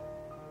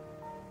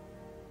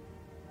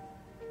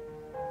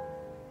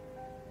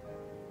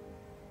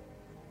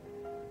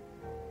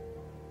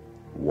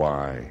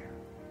 Why?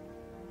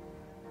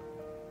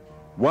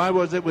 Why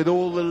was it with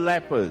all the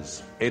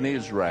lepers in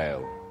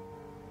Israel?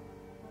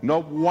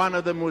 Not one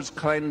of them was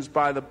cleansed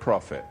by the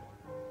prophet.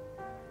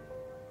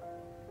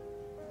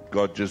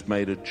 God just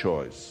made a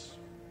choice.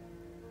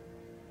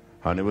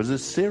 And it was a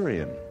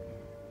Syrian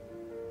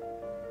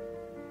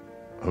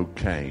who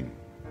came.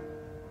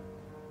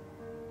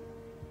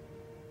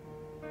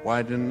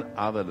 Why didn't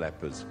other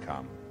lepers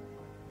come?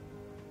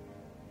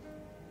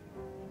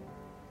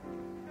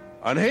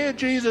 And here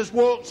Jesus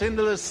walks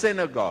into the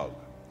synagogue.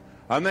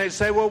 And they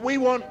say, well, we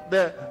want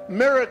the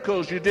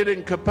miracles you did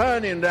in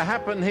Capernaum to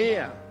happen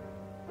here.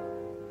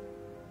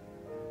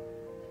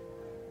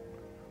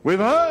 We've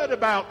heard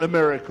about the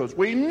miracles.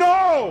 We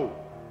know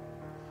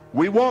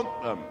we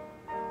want them.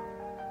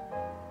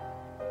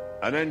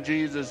 And then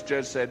Jesus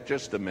just said,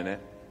 just a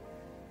minute.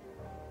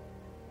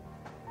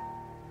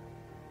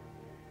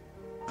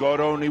 God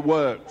only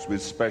works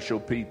with special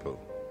people.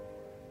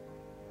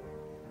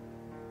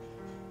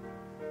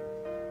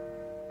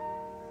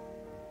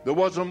 There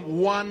wasn't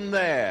one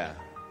there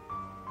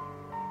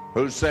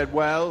who said,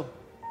 well,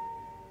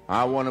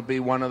 I want to be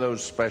one of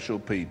those special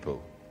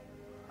people.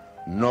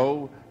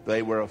 No,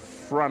 they were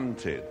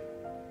affronted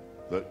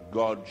that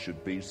God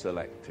should be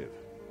selective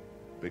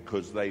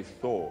because they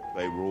thought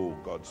they were all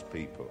God's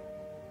people.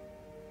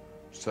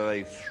 So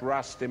they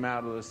thrust him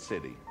out of the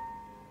city,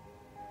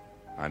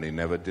 and he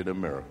never did a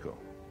miracle.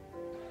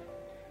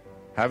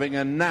 Having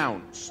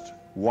announced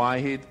why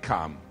he'd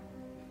come,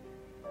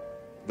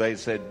 they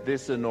said,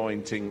 this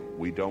anointing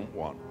we don't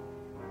want.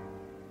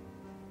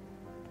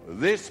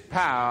 This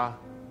power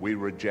we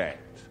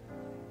reject.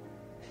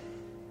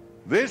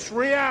 This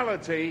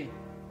reality,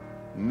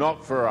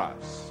 not for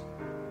us.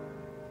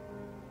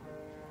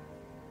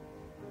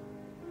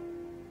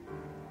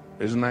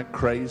 Isn't that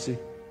crazy?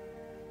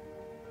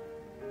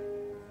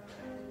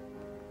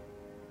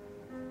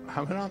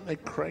 I mean, aren't they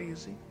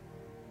crazy?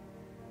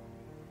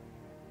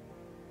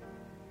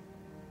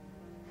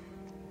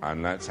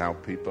 And that's how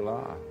people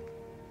are.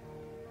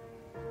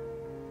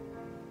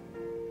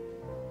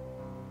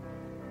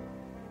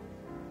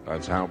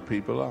 That's how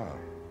people are.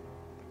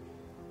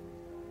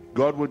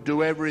 God would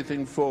do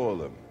everything for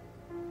them.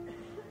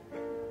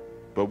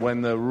 But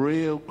when the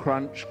real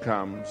crunch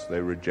comes, they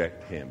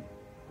reject him.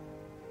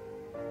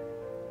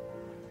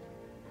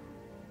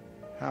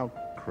 How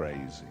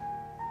crazy.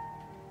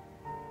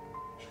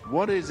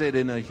 What is it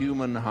in a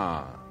human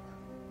heart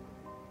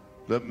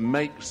that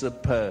makes a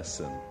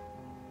person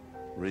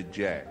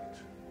reject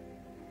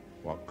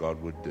what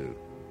God would do?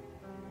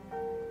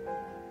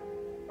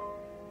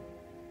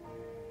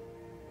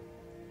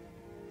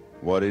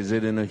 What is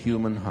it in a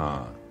human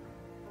heart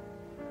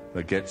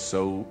that gets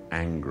so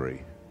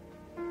angry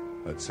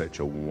at such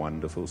a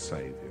wonderful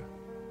Savior?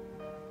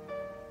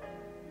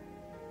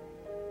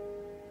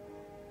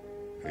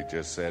 He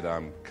just said,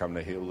 I'm come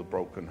to heal the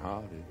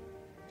brokenhearted.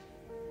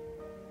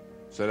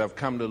 Said, I've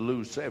come to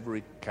loose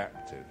every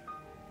captive.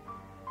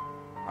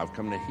 I've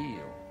come to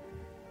heal.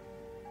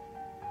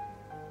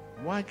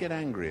 Why get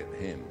angry at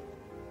him?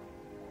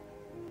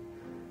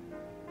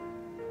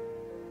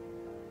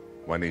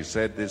 When he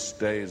said, this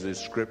day is this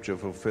scripture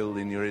fulfilled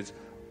in your ears,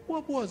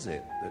 what was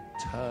it that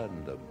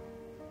turned them,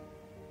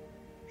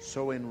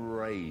 so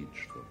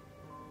enraged them?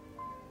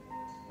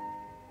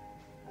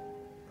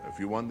 If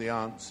you want the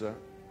answer,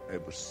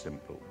 it was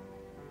simple.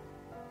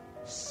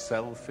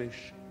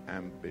 Selfish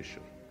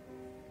ambition.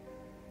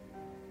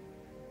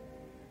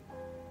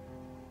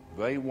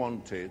 They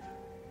wanted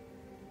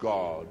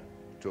God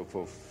to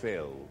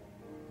fulfill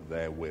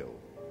their will.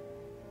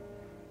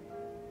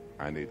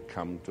 And he'd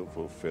come to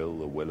fulfill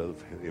the will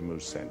of him who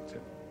sent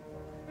him.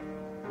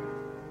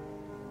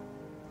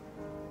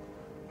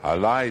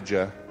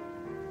 Elijah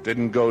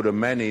didn't go to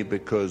many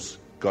because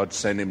God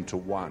sent him to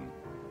one.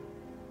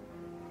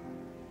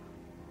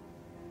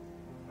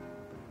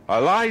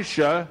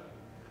 Elisha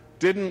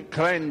didn't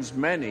cleanse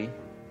many,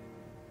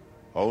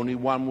 only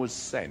one was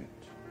sent.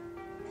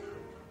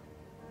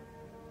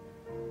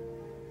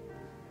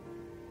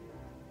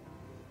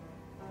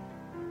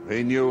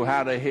 He knew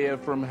how to hear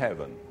from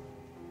heaven.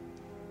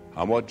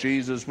 And what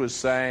Jesus was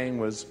saying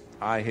was,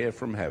 I hear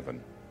from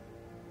heaven.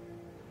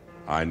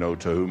 I know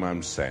to whom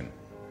I'm sent.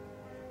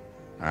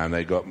 And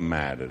they got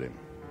mad at him.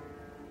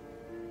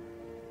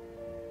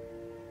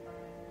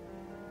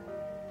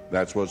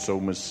 That's what's so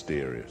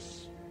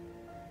mysterious.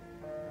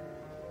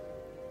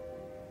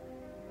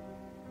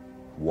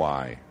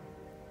 Why?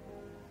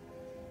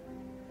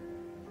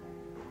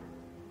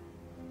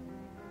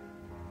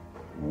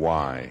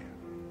 Why?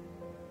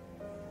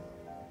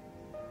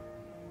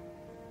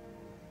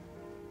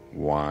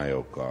 Why,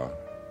 oh God?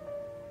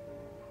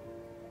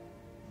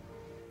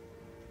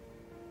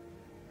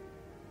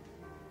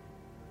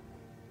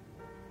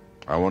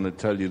 I want to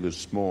tell you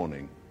this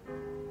morning,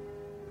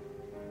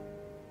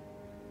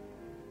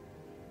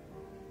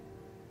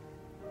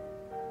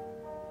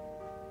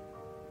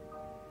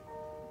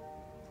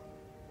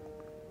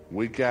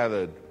 we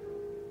gathered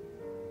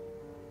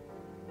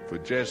for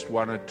just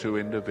one or two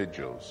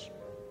individuals.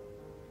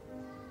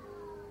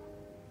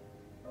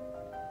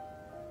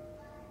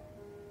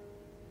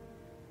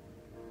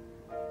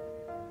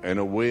 In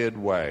a weird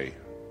way,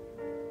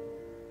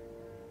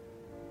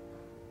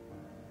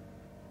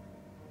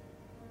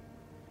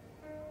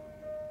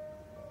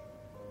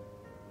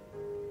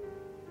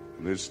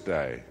 this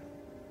day,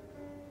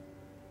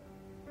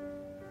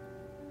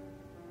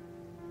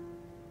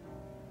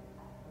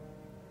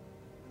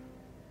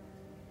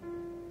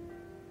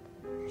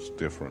 it's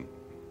different.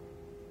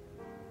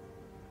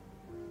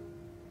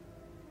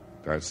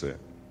 That's it.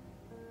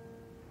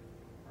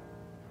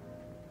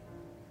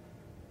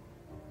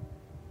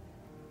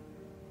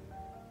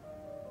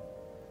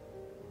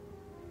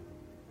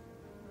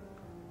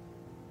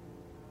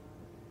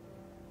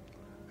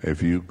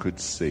 If you could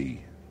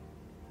see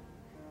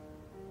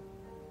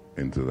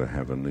into the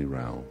heavenly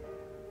realm,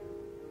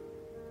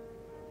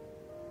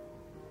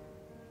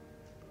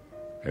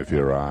 if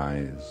your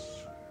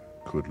eyes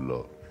could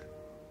look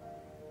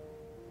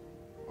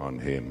on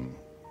him,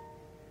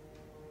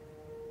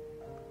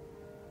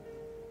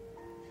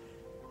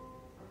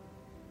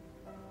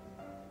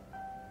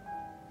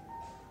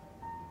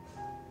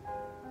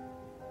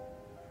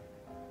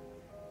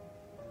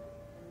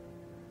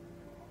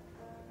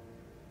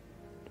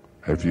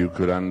 if you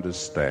could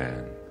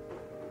understand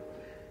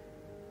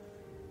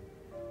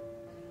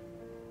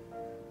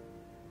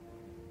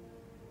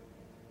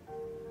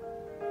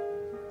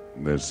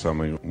There's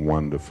something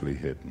wonderfully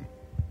hidden.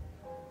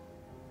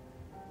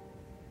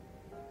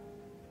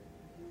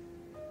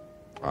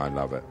 I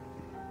love it.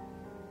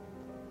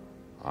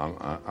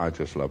 I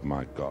just love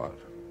my God.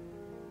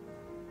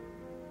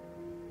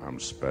 I'm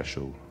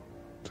special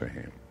to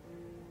him.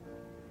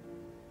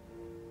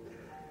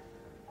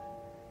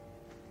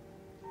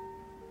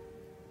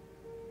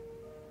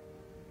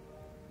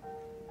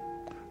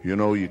 You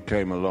know, you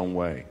came a long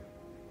way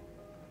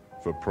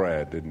for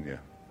prayer, didn't you?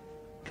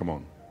 Come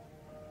on.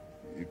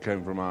 You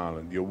came from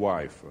Ireland. Your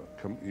wife,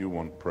 you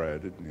want prayer,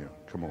 didn't you?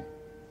 Come on.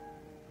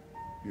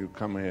 You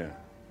come here.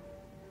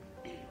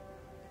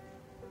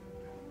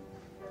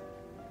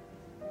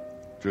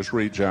 Just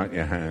reach out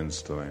your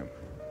hands to him.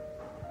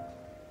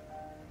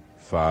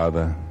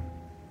 Father,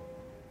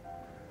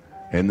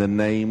 in the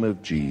name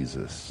of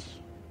Jesus,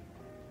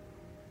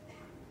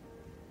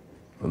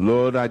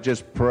 Lord, I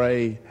just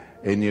pray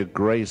in your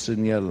grace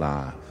and your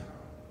love,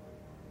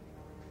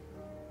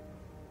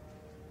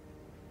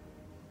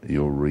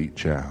 you'll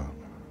reach out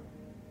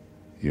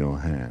your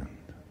hand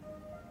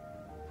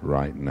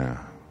right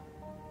now.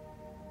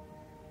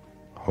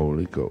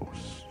 Holy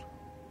Ghost,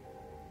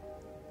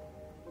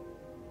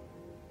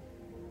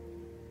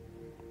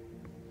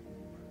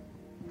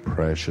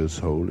 precious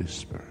Holy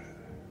Spirit,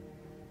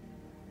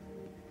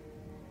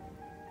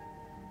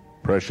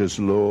 precious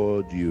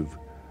Lord, you've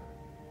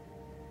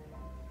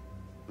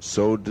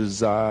so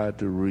desired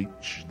to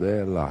reach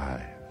their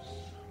lives.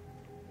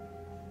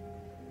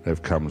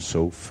 They've come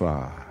so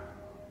far.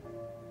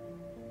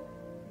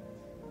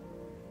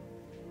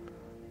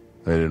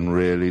 They didn't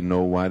really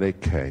know why they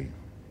came.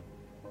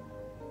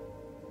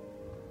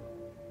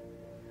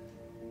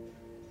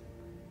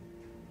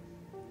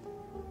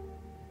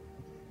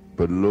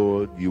 But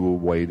Lord, you were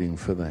waiting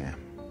for them.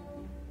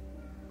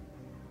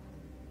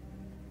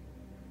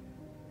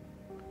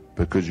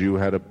 Because you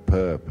had a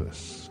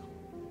purpose.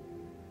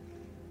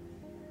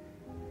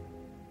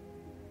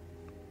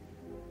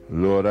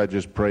 Lord, I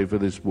just pray for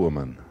this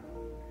woman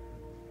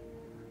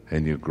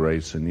and your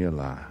grace and your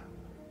love.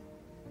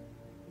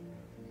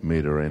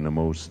 Meet her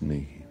innermost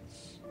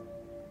needs.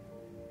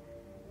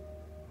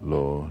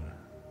 Lord,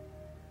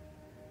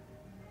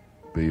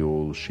 be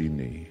all she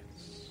needs.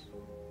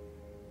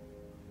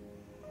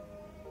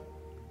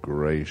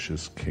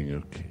 Gracious King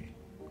of Kings.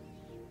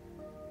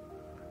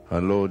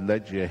 And Lord,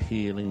 let your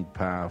healing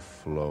power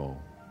flow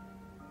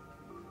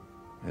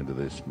into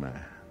this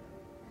man.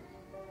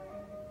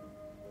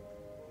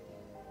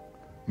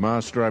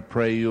 Master, I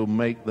pray you'll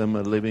make them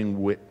a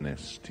living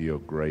witness to your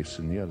grace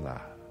and your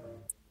love.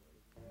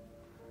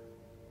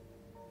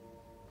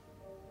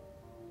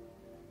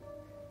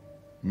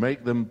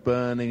 Make them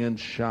burning and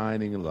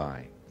shining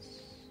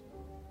lights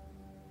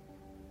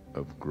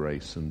of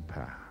grace and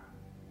power.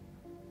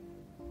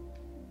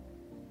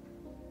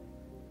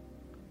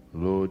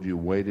 Lord, you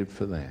waited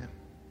for them.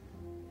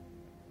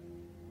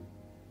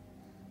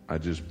 I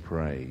just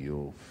pray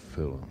you'll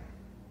fill them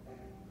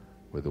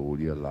with all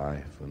your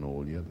life and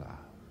all your love.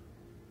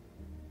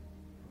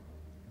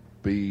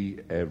 Be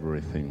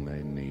everything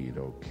they need,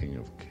 O King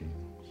of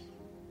Kings.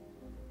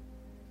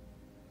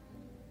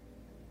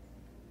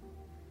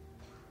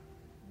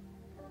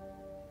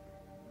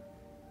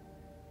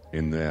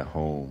 In their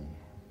home,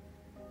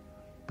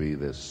 be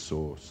the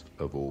source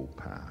of all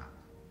power.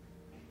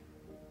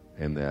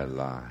 In their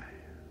lives,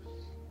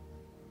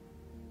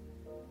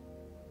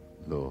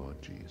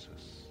 Lord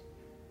Jesus,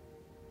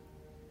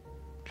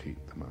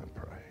 keep them, I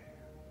pray.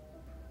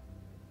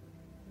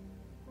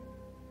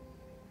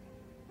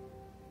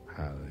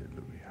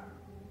 Hallelujah.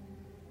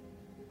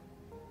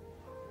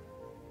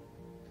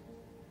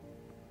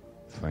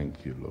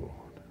 Thank you, Lord.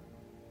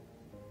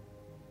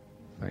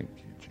 Thank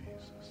you,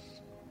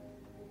 Jesus.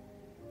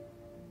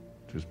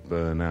 Just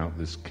burn out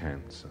this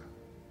cancer.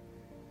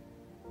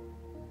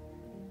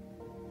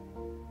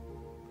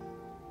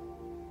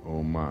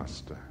 Oh,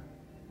 Master.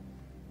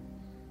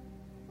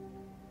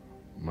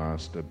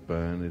 Master,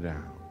 burn it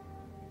out.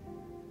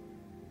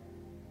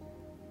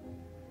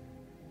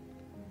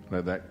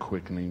 Let that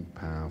quickening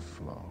power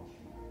flow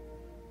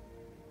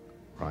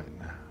right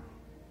now.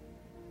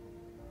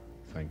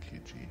 Thank you,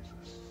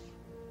 Jesus.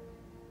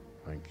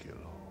 Thank you,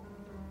 Lord.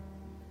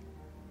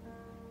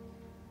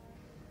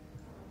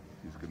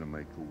 He's going to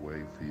make a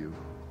way for you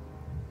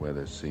where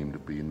there seemed to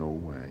be no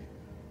way.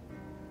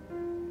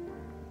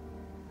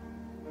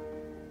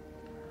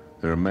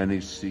 There are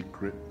many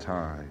secret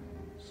times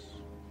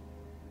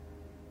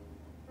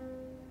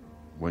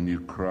when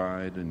you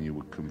cried and you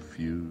were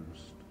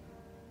confused.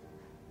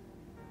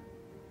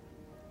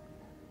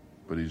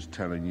 But he's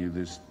telling you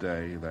this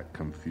day that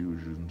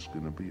confusion's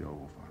going to be over.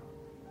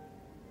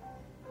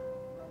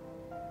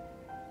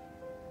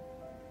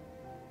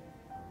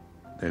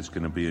 There's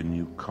going to be a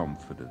new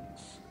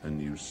confidence, a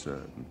new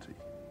certainty.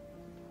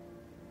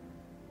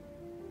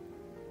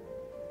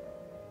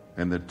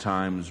 And the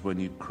times when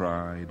you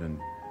cried and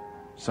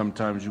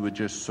sometimes you were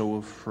just so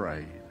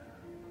afraid.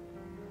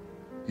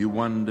 You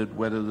wondered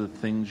whether the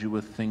things you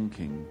were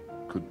thinking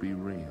could be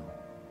real.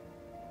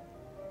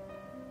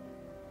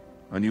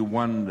 And you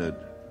wondered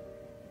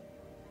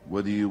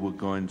whether you were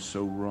going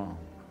so wrong,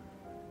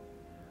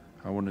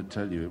 I want to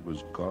tell you it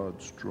was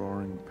God's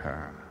drawing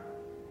power.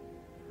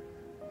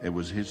 It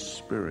was his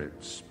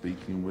Spirit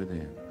speaking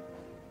within.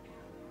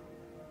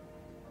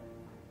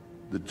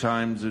 The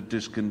times of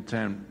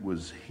discontent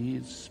was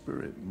his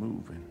Spirit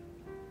moving.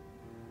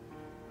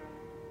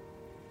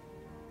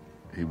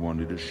 He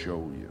wanted to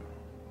show you.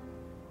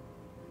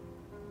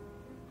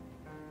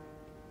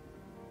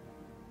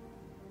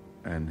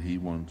 And he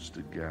wants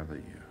to gather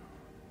you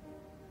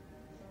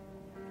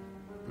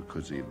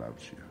because he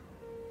loves you.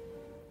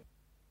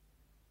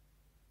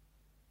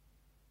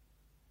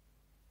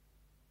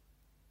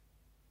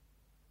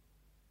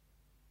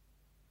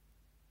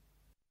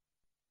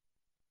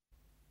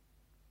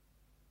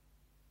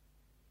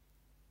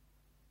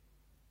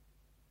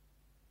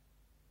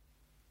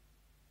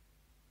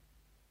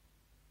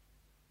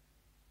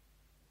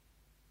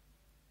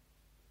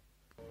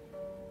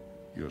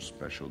 You're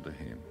special to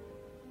him.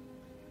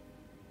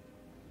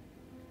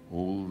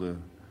 All the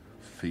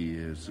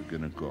fears are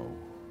going to go.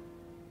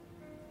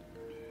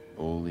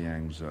 All the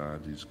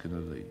anxiety is going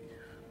to leave.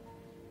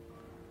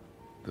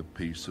 The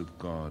peace of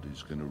God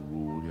is going to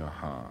rule your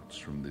hearts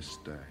from this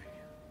day.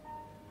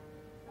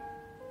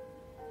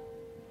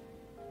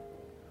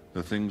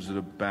 The things that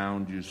have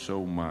bound you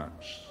so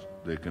much,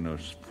 they're going to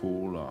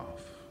fall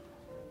off.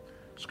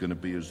 It's going to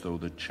be as though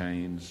the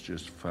chains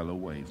just fell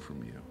away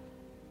from you.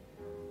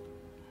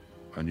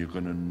 And you're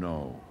going to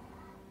know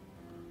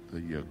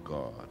that your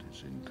God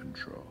is in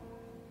control.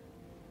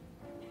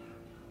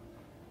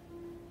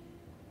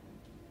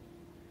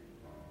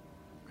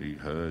 He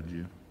heard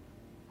you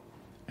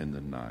in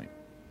the night,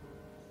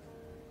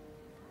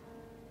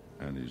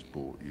 and he's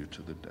brought you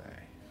to the day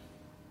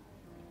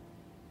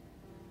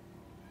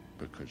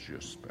because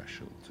you're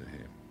special to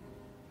him.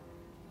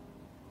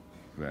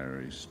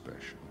 Very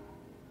special.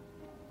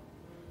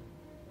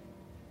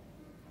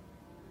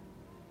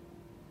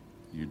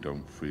 You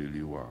don't feel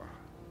you are.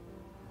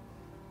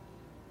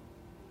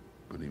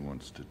 But he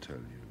wants to tell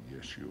you,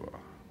 yes, you are.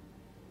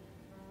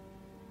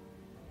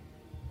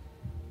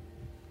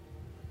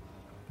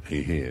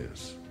 He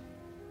hears.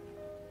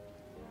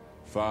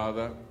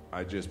 Father,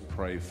 I just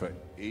pray for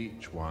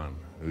each one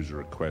who's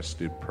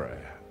requested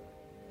prayer.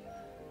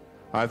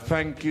 I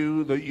thank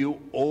you that you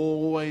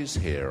always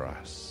hear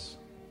us.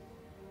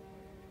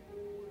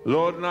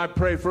 Lord, and I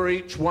pray for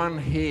each one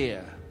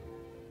here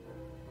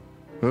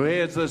who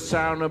hears the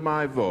sound of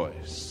my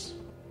voice.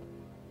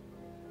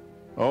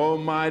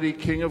 Almighty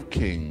King of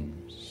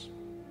Kings,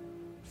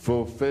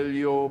 fulfill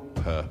your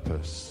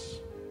purpose.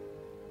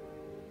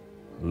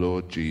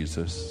 Lord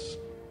Jesus,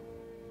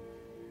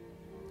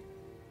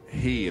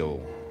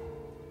 heal,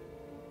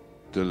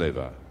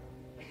 deliver.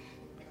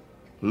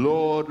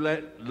 Lord,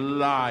 let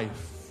life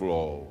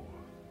flow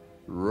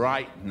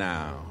right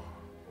now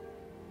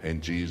in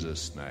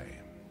Jesus'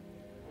 name.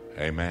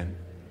 Amen.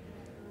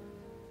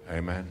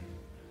 Amen.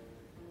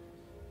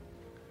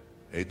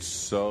 It's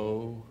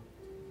so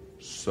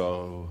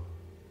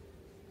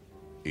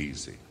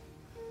easy.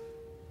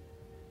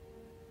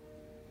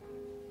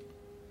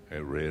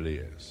 It really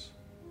is.